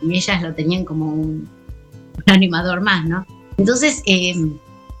ellas lo tenían como un animador más, ¿no? Entonces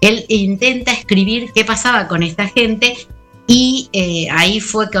él intenta escribir qué pasaba con esta gente. Y ahí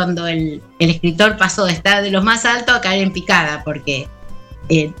fue cuando el escritor pasó de estar de los más altos a caer en picada, porque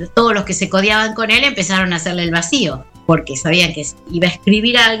todos los que se codeaban con él empezaron a hacerle el vacío, porque sabían que iba a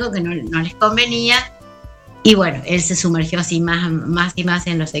escribir algo que no les convenía. Y bueno, él se sumergió así más y más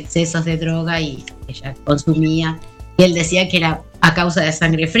en los excesos de droga y ella consumía. Y él decía que era a causa de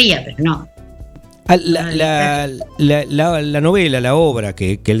Sangre Fría, pero no. La novela, la obra,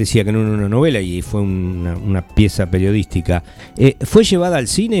 que él decía que no era una novela y fue una pieza periodística, ¿fue llevada al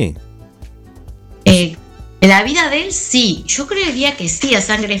cine? La vida de él, sí. Yo creería que sí, a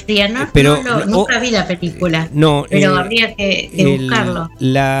Sangre Fría. Nunca vi la película. No, pero habría que buscarlo.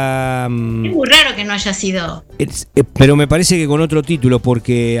 Es muy raro que no haya sido. Pero me parece que con otro título,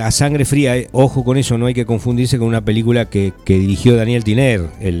 porque a Sangre Fría, ojo con eso, no hay que confundirse con una película que dirigió Daniel Tiner,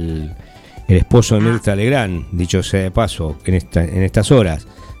 el esposo de Mirta Legrand, dicho sea de paso, en estas horas.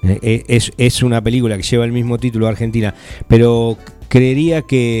 Es una película que lleva el mismo título de Argentina, pero creería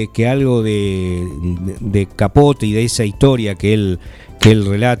que algo de Capote y de esa historia que él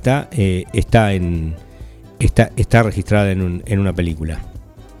relata está registrada en una película.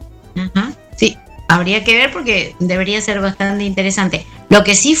 Ajá, sí, habría que ver porque debería ser bastante interesante. Lo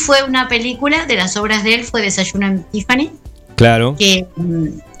que sí fue una película de las obras de él fue Desayuno en Tiffany. Claro. Que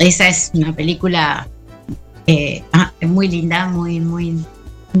esa es una película muy linda, muy, muy,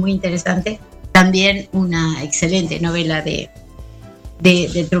 muy interesante. También una excelente novela de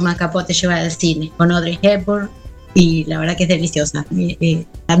de Truman Capote llevada al cine, con Audrey Hepburn, y la verdad que es deliciosa.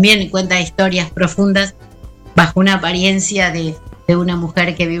 También cuenta historias profundas bajo una apariencia de una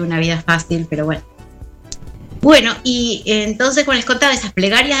mujer que vive una vida fácil, pero bueno. Bueno, y entonces, como les contaba, esas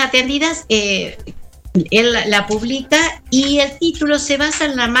plegarias atendidas, él la publica, y el título se basa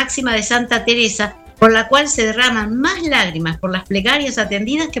en la máxima de Santa Teresa, por la cual se derraman más lágrimas por las plegarias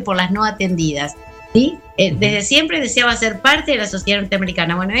atendidas que por las no atendidas, ¿sí? Desde siempre deseaba ser parte de la sociedad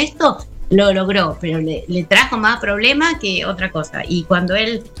norteamericana. Bueno, esto lo logró, pero le trajo más problema que otra cosa. Y cuando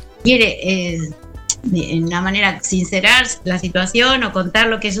él quiere, en una manera, sincerar la situación o contar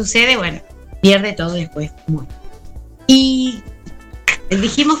lo que sucede, bueno, pierde todo después. Y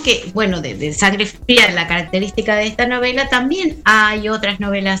dijimos que, bueno, de Sangre Fría, la característica de esta novela, también hay otras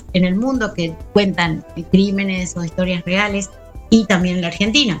novelas en el mundo que cuentan crímenes o historias reales, y también en la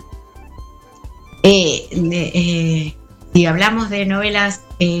Argentina. Si hablamos de novelas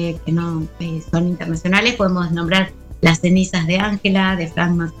que no son internacionales, podemos nombrar Las cenizas de Ángela, de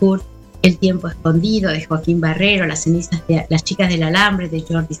Frank McCourt, El tiempo escondido, de Joaquín Barrero, Las chicas del alambre, de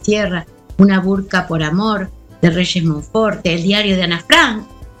Jordi Sierra, Una burka por amor, de Reyes Monforte, El diario de Ana Frank,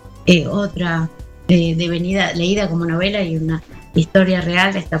 otra leída como novela y una historia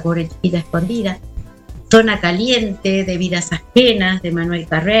real de esta pobre chiquita escondida. Zona caliente, de Vidas ajenas, de Manuel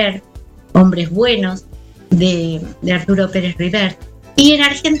Carrer, Hombres buenos, de Arturo Pérez Rivert. Y en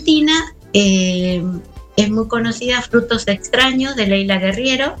Argentina es muy conocida Frutos extraños, de Leila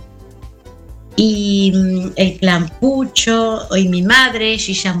Guerriero, y El clan Pucho, Hoy mi madre,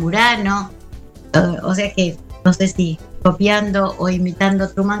 Gilla Murano. O sea que no sé si copiando o imitando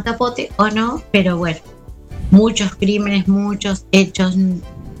Truman Capote o no, pero bueno, muchos crímenes, muchos hechos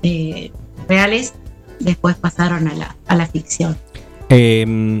reales después pasaron a la ficción.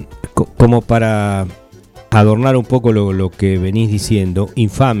 Como para adornar un poco lo que venís diciendo,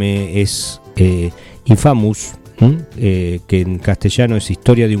 Infame es Infamous, que en castellano es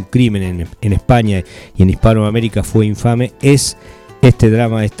Historia de un crimen en España, y en Hispanoamérica fue Infame. Es este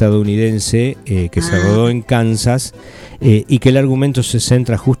drama estadounidense que se rodó en Kansas, y que el argumento se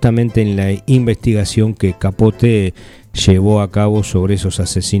centra justamente en la investigación que Capote llevó a cabo sobre esos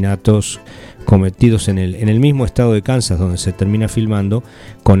asesinatos cometidos en el mismo estado de Kansas donde se termina filmando,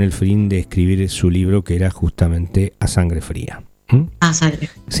 con el fin de escribir su libro, que era justamente A Sangre Fría. Sangre.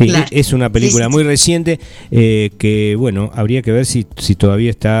 Sí, claro. Es una película muy reciente, que bueno, habría que ver si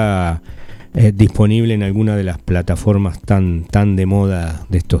todavía está disponible en alguna de las plataformas tan de moda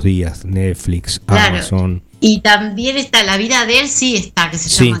de estos días, Netflix, claro. Amazon. Y también está La vida de él, que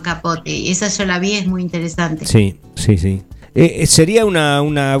se llama Capote. Esa yo la vi, es muy interesante. Sí. Sería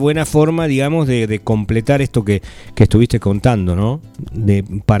una buena forma, digamos, de completar esto que estuviste contando, ¿no?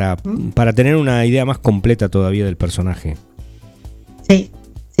 Para tener una idea más completa todavía del personaje. Sí.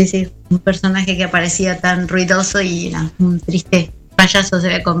 Un personaje que aparecía tan ruidoso y un triste payaso se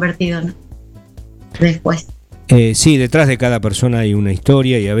había convertido, ¿no? Después. Sí, detrás de cada persona hay una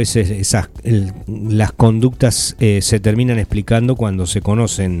historia, y a veces las conductas se terminan explicando cuando se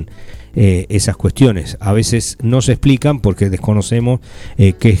conocen esas cuestiones. A veces no se explican porque desconocemos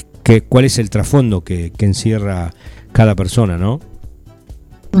cuál es el trasfondo que encierra cada persona, ¿no?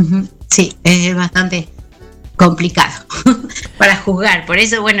 Sí, es bastante complicado para juzgar. Por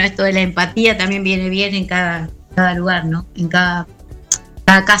eso, bueno, esto de la empatía también viene bien en cada lugar, ¿no? En cada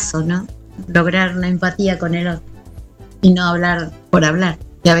caso, ¿no? Lograr una empatía con el otro y no hablar por hablar,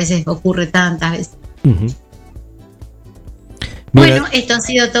 que a veces ocurre tantas veces. Bueno, esto ha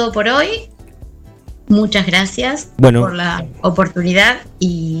sido todo por hoy. Muchas gracias por la oportunidad,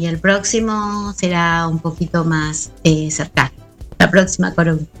 y el próximo será un poquito más cercano. La próxima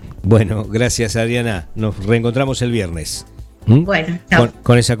columna. Bueno, gracias, Adriana. Nos reencontramos el viernes. Bueno, chao.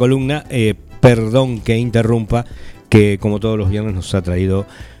 Con esa columna, perdón que interrumpa, que como todos los viernes nos ha traído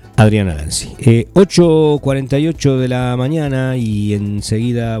Adriana Lanzi. 8:48 de la mañana, y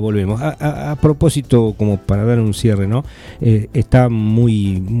enseguida volvemos. A propósito, como para dar un cierre, ¿no? Está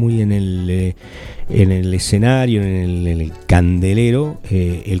muy en el escenario, en el candelero,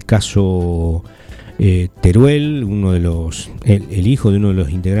 el caso Teruel, el hijo de uno de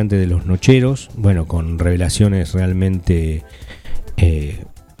los integrantes de Los Nocheros, bueno, con revelaciones realmente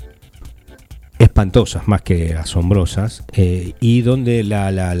espantosas, más que asombrosas, y donde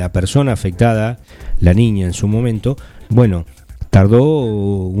la persona afectada, la niña en su momento, bueno, tardó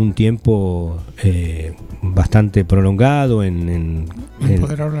un tiempo bastante prolongado en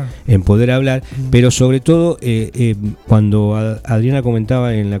poder hablar, pero sobre todo cuando Adriana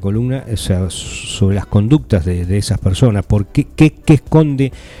comentaba en la columna, o sea, sobre las conductas de esas personas, ¿qué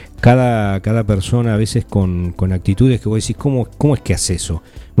esconde cada persona a veces con actitudes que vos decís, ¿cómo es que hace eso?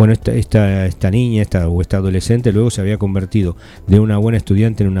 Bueno, esta niña o esta adolescente luego se había convertido de una buena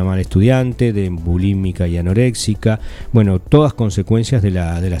estudiante en una mala estudiante, de bulímica y anoréxica, bueno, todas consecuencias de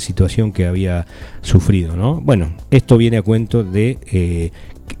la situación que había sufrido, ¿no? Bueno, esto viene a cuento de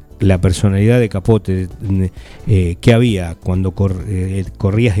la personalidad de Capote, que había cuando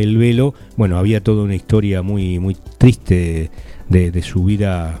corrías el velo. Bueno, había toda una historia muy, muy triste de su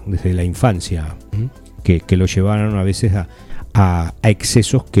vida desde la infancia, que lo llevaron a veces a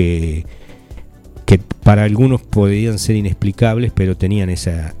excesos que para algunos podían ser inexplicables, pero tenían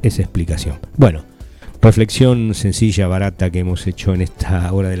esa explicación. Bueno, reflexión sencilla, barata que hemos hecho en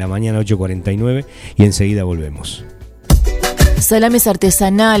esta hora de la mañana, 8:49, y enseguida volvemos. Salames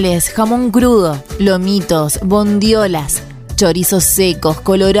artesanales, jamón crudo, lomitos, bondiolas, chorizos secos,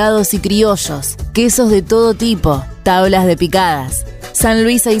 colorados y criollos, quesos de todo tipo, tablas de picadas. San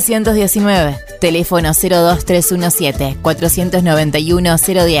Luis 619, teléfono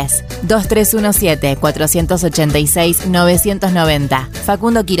 02317-491-010, 2317-486-990.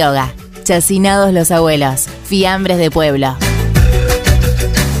 Facundo Quiroga, Chacinados los Abuelos, fiambres de pueblo.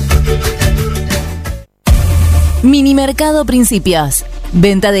 Minimercado Principios.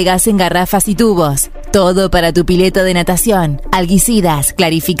 Venta de gas en garrafas y tubos. Todo para tu pileta de natación. Alguicidas,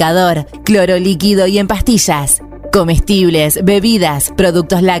 clarificador, cloro líquido y en pastillas. Comestibles, bebidas,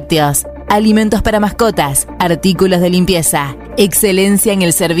 productos lácteos, alimentos para mascotas, artículos de limpieza. Excelencia en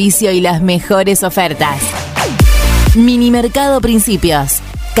el servicio y las mejores ofertas. Minimercado Principios.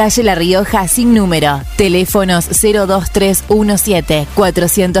 Calle La Rioja sin número. Teléfonos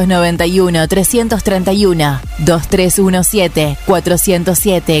 02317-491-331,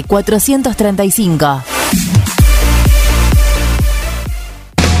 2317-407-435.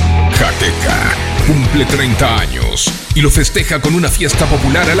 Jaqueca cumple 30 años y lo festeja con una fiesta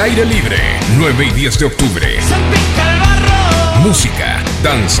popular al aire libre, 9 y 10 de octubre. Música,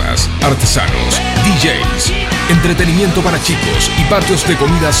 danzas, artesanos, DJs, entretenimiento para chicos y patios de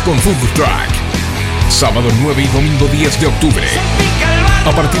comidas con food truck. Sábado 9 y domingo 10 de octubre,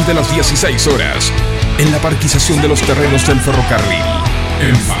 a partir de las 16 horas, en la parquización de los terrenos del ferrocarril,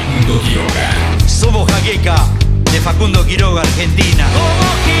 en Facundo Quiroga. Somos Jaqueca, de Facundo Quiroga, Argentina. Como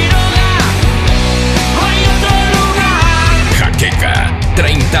Quiroga, no hay otro lugar. Jaqueca,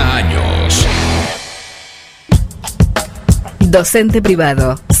 30 años. Docente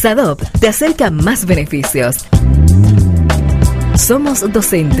privado. SADOP te acerca más beneficios. Somos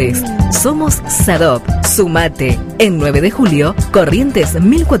docentes. Somos SADOP. Sumate. En 9 de julio, Corrientes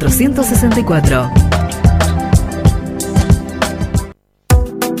 1464.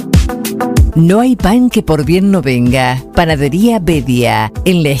 No hay pan que por bien no venga. Panadería Bedia,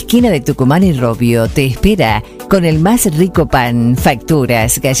 en la esquina de Tucumán y Robbio, te espera con el más rico pan,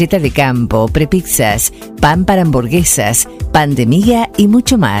 facturas, galletas de campo, prepizzas, pan para hamburguesas, pan de miga y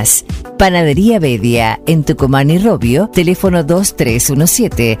mucho más. Panadería Bedia, en Tucumán y Robbio, teléfono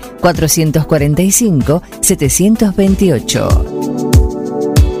 2317-445-728.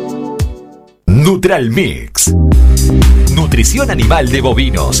 Nutralmix. Nutrición animal de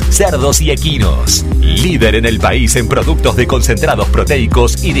bovinos, cerdos y equinos. Líder en el país en productos de concentrados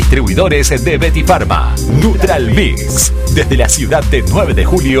proteicos y distribuidores de Betifarma. Nutralmix. Desde la ciudad de 9 de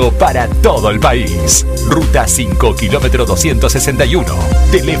julio para todo el país. Ruta 5, kilómetro 261.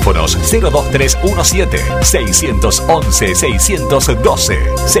 Teléfonos 02317-611-612,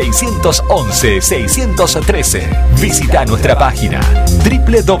 611-613. Visita nuestra página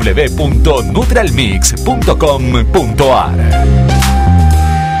www.nutralmix.com.ar.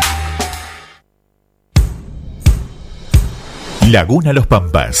 Laguna Los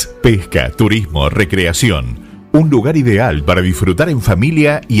Pampas, pesca, turismo, recreación. Un lugar ideal para disfrutar en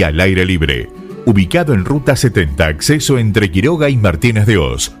familia y al aire libre. Ubicado en Ruta 70, acceso entre Quiroga y Martínez de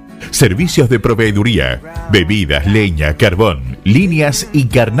Hoz. Servicios de proveeduría, bebidas, leña, carbón, líneas y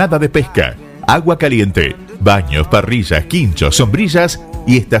carnada de pesca. Agua caliente, baños, parrillas, quinchos, sombrillas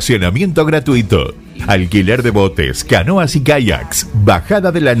y estacionamiento gratuito. Alquiler de botes, canoas y kayaks,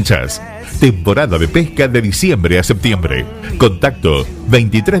 bajada de lanchas. Temporada de pesca de diciembre a septiembre. Contacto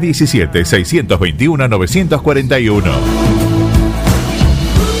 2317-621-941.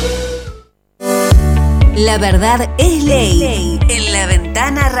 La verdad es ley. En La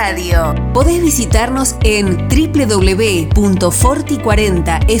Ventana Radio. Podés visitarnos en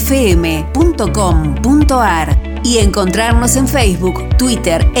www.forti40fm.com.ar y encontrarnos en Facebook,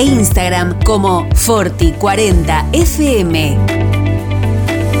 Twitter e Instagram como Forti40FM.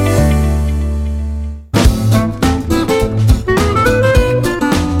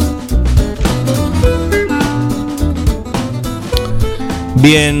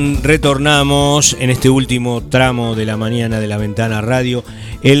 Bien, retornamos en este último tramo de la mañana de la Ventana Radio.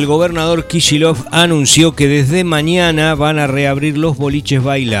 El gobernador Kicillof anunció que desde mañana van a reabrir los boliches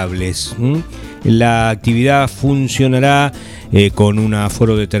bailables. La actividad funcionará con un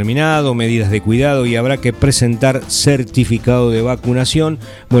aforo determinado, medidas de cuidado y habrá que presentar certificado de vacunación.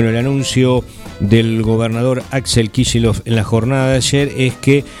 Bueno, el anuncio del gobernador Axel Kicillof en la jornada de ayer es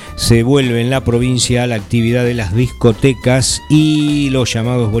que se vuelve en la provincia a la actividad de las discotecas y los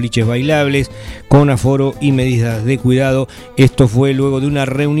llamados boliches bailables con aforo y medidas de cuidado. Esto fue luego de una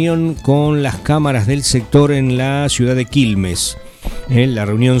reunión con las cámaras del sector en la ciudad de Quilmes. La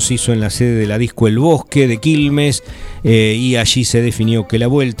reunión se hizo en la sede de la Disco El Bosque de Quilmes y allí se definió que la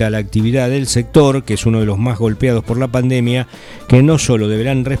vuelta a la actividad del sector, que es uno de los más golpeados por la pandemia, que no solo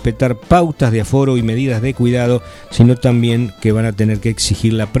deberán respetar pautas de aforo y medidas de cuidado, sino también que van a tener que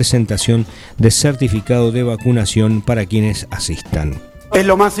exigir la presentación de certificado de vacunación para quienes asistan. Es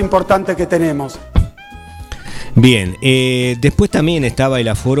lo más importante que tenemos. Bien, después también estaba el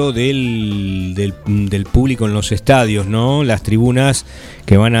aforo del público en los estadios, ¿no? Las tribunas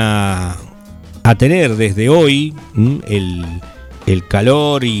que van a tener desde hoy el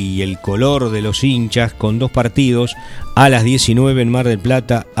calor y el color de los hinchas con 2 partidos a las 19 en Mar del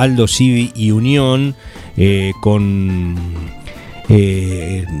Plata, Aldo Civi y Unión, con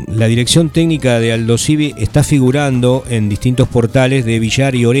la dirección técnica de Aldo Civi está figurando en distintos portales de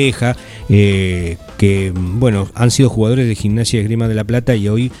Villar y Oreja, que bueno, han sido jugadores de Gimnasia y Esgrima de La Plata y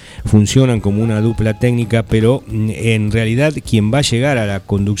hoy funcionan como una dupla técnica, pero en realidad quien va a llegar a la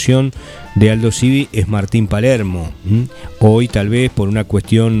conducción de Aldo Civi es Martín Palermo. Hoy tal vez por una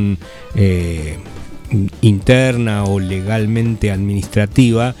cuestión interna o legalmente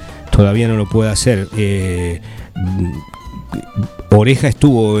administrativa todavía no lo puede hacer. Oreja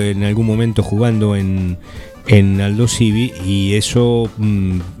estuvo en algún momento jugando en Aldo Civi y eso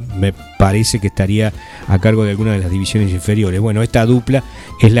me parece que estaría a cargo de alguna de las divisiones inferiores. Bueno, esta dupla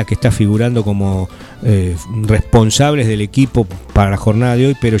es la que está figurando como responsables del equipo para la jornada de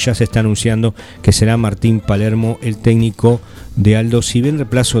hoy, pero ya se está anunciando que será Martín Palermo el técnico de Aldo Civi en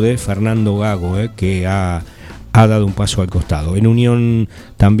reemplazo de Fernando Gago, que ha dado un paso al costado. En Unión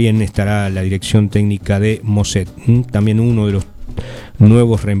también estará la dirección técnica de Moset, también uno de los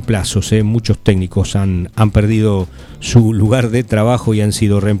nuevos reemplazos. Muchos técnicos han perdido su lugar de trabajo y han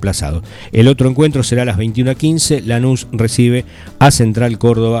sido reemplazados. El otro encuentro será a las 21:15. Lanús recibe a Central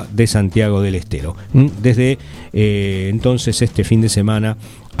Córdoba de Santiago del Estero. Desde entonces este fin de semana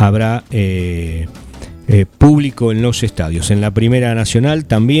habrá público en los estadios. En la Primera Nacional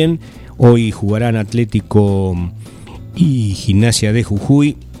también hoy jugarán Atlético y Gimnasia de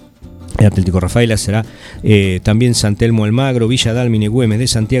Jujuy. El Atlético Rafaela será también San Telmo Almagro, Villa Dálmine Güemes de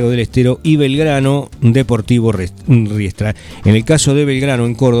Santiago del Estero y Belgrano Deportivo Riestra. En el caso de Belgrano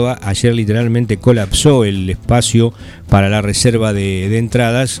en Córdoba, ayer literalmente colapsó el espacio para la reserva de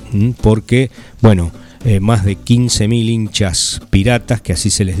entradas porque, bueno, más de 15.000 hinchas piratas, que así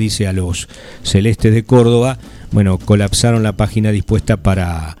se les dice a los celestes de Córdoba, bueno, colapsaron la página dispuesta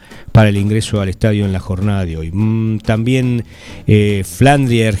para el ingreso al estadio en la jornada de hoy. También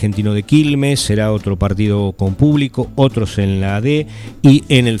Flandria Argentino de Quilmes será otro partido con público, otros en la D y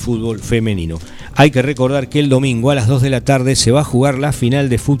en el fútbol femenino. Hay que recordar que el domingo a las 2 de la tarde se va a jugar la final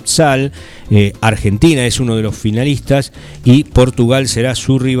de futsal. Argentina es uno de los finalistas y Portugal será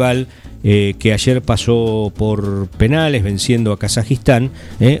su rival, que ayer pasó por penales venciendo a Kazajistán.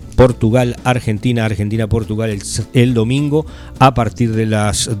 Portugal, Argentina, Portugal el domingo a partir de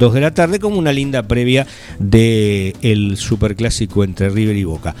las 2 de la tarde, como una linda previa del superclásico entre River y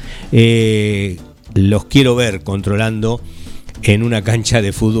Boca. Los quiero ver controlando en una cancha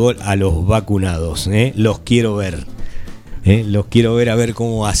de fútbol a los vacunados. Los quiero ver. Los quiero ver a ver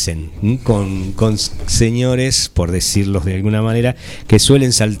cómo hacen con señores, por decirlos de alguna manera, que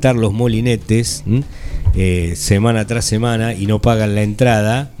suelen saltar los molinetes semana tras semana y no pagan la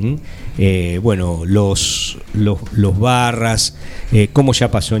entrada. Bueno, los barras, como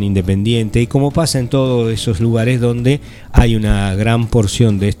ya pasó en Independiente y como pasa en todos esos lugares donde hay una gran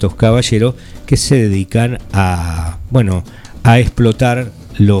porción de estos caballeros que se dedican a explotar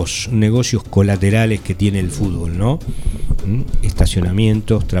los negocios colaterales que tiene el fútbol, ¿no?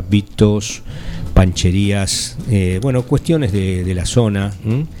 Estacionamientos, trapitos, pancherías, cuestiones de la zona.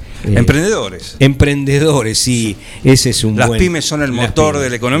 Emprendedores, sí, ese es un Las pymes son el motor de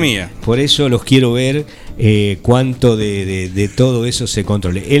la economía. Por eso los quiero ver cuánto de todo eso se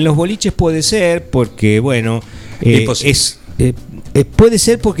controle. En los boliches puede ser, porque puede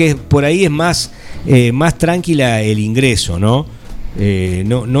ser porque por ahí es más tranquila el ingreso, ¿no?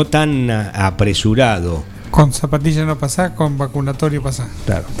 No tan apresurado. Con zapatillas no pasás, con vacunatorio pasás.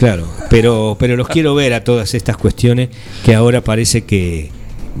 Claro. Pero los quiero ver a todas estas cuestiones que ahora parece que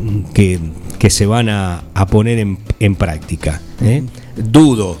se van a poner en práctica.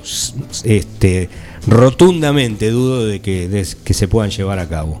 Dudo, rotundamente dudo de que se puedan llevar a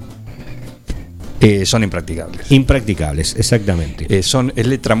cabo. Son impracticables. Impracticables, exactamente. Es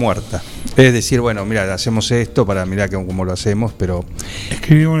letra muerta. Es decir, bueno, mira, hacemos esto para mirar cómo lo hacemos, pero...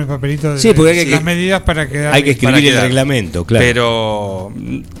 Escribimos en el papelito sí, porque las medidas para quedar... Hay que escribir el reglamento, claro. Pero,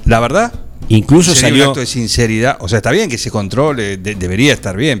 la verdad, incluso salió un acto de sinceridad. O sea, está bien que se controle, debería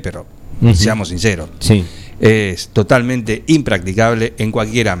estar bien, pero seamos sinceros. Sí. Es totalmente impracticable en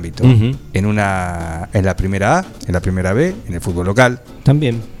cualquier ámbito. En la primera A, en la primera B, en el fútbol local.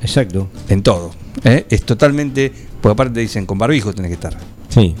 También, exacto. En todo. Es totalmente, porque aparte dicen con barbijo tenés que estar.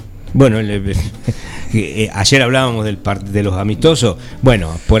 Sí. Bueno, ayer hablábamos de los amistosos.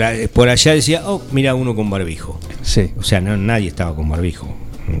 Bueno, por allá decía, mira uno con barbijo. Sí. O sea, nadie estaba con barbijo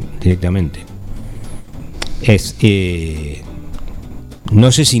directamente.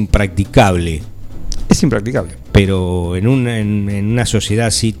 No sé si impracticable. Es impracticable. Pero en una sociedad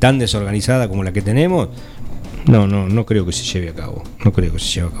así tan desorganizada como la que tenemos, no creo que se lleve a cabo. No creo que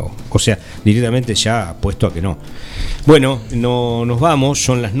se lleve a cabo. O sea, directamente ya apuesto a que no. Bueno, nos vamos,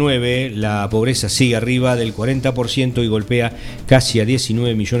 son las 9, la pobreza sigue arriba del 40% y golpea casi a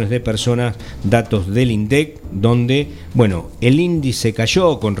 19 millones de personas, datos del INDEC, donde, bueno, el índice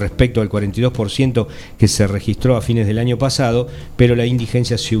cayó con respecto al 42% que se registró a fines del año pasado, pero la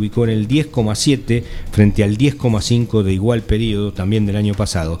indigencia se ubicó en el 10,7 frente al 10,5 de igual periodo también del año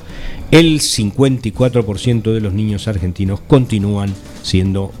pasado. El 54% de los niños argentinos continúan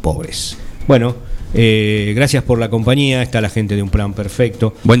siendo pobres. Bueno, gracias por la compañía. Está la gente de Un Plan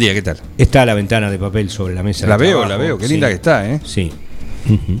Perfecto. Buen día, ¿qué tal? Está la ventana de papel sobre la mesa. La veo, qué linda que está, Sí.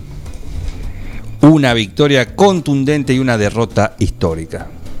 Una victoria contundente y una derrota histórica.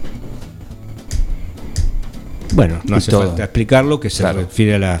 Bueno, no hace falta explicarlo, que se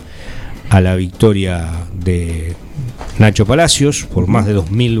refiere a la victoria de Nacho Palacios por más de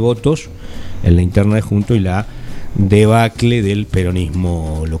 2.000 votos en la interna de Juntos y la debacle del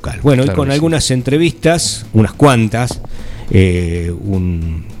peronismo local. Bueno, y con algunas entrevistas, unas cuantas,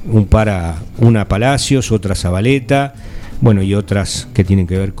 una Palacios, otra Zabaleta, bueno, y otras que tienen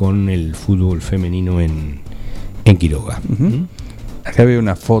que ver con el fútbol femenino en Quiroga. Acá veo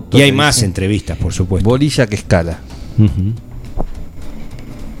una foto. Y hay más entrevistas, por supuesto. Bolilla que escala.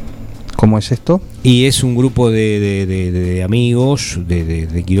 ¿Cómo es esto? Y es un grupo de amigos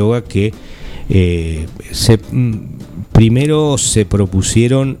de Quiroga que primero se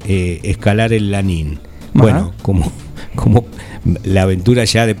propusieron escalar el Lanín. Bueno, como la aventura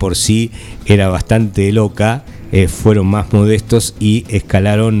ya de por sí era bastante loca, fueron más modestos y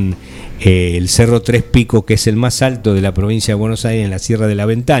escalaron el Cerro Tres Picos, que es el más alto de la provincia de Buenos Aires, en la Sierra de la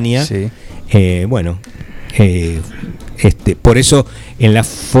Ventana. Sí. Por eso en la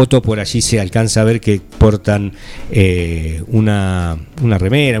foto por allí se alcanza a ver que portan una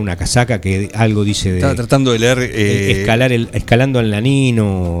remera, una casaca que algo dice de... Estaba tratando de leer... escalando al Lanín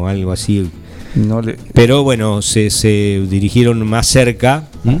o algo así. Pero bueno, se dirigieron más cerca,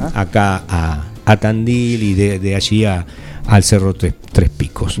 acá a Tandil y de allí al Cerro Tres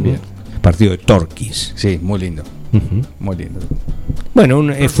Picos. Bien. Partido de Torquís. Sí, muy lindo. Muy lindo. Bueno,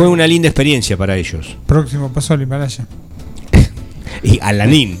 fue una linda experiencia para ellos. Próximo paso al Himalaya. Y al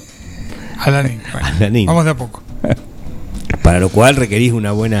Lanín. Bueno, vamos de a poco. Para lo cual requerís un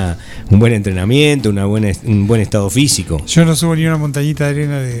buen entrenamiento, un buen estado físico. Yo no subo ni una montañita de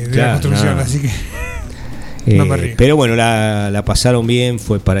arena de la construcción, así que no me río. Pero bueno, la pasaron bien,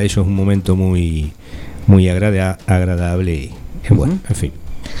 fue para ellos un momento muy, muy agradable y bueno, en fin.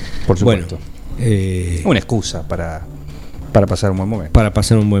 Por supuesto. Bueno, una excusa para pasar un buen momento. Para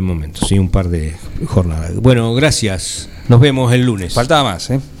pasar un buen momento, sí, un par de jornadas. Bueno, gracias. Nos vemos el lunes. Faltaba más,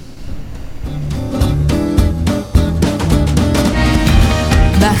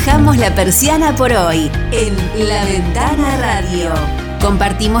 Bajamos la persiana por hoy en La Ventana Radio.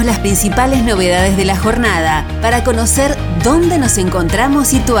 Compartimos las principales novedades de la jornada para conocer dónde nos encontramos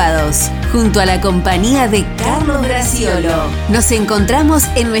situados. Junto a la compañía de Carlos Graciolo. Nos encontramos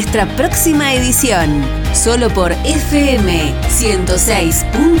en nuestra próxima edición. Solo por FM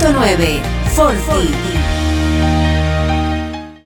 106.9 Forti.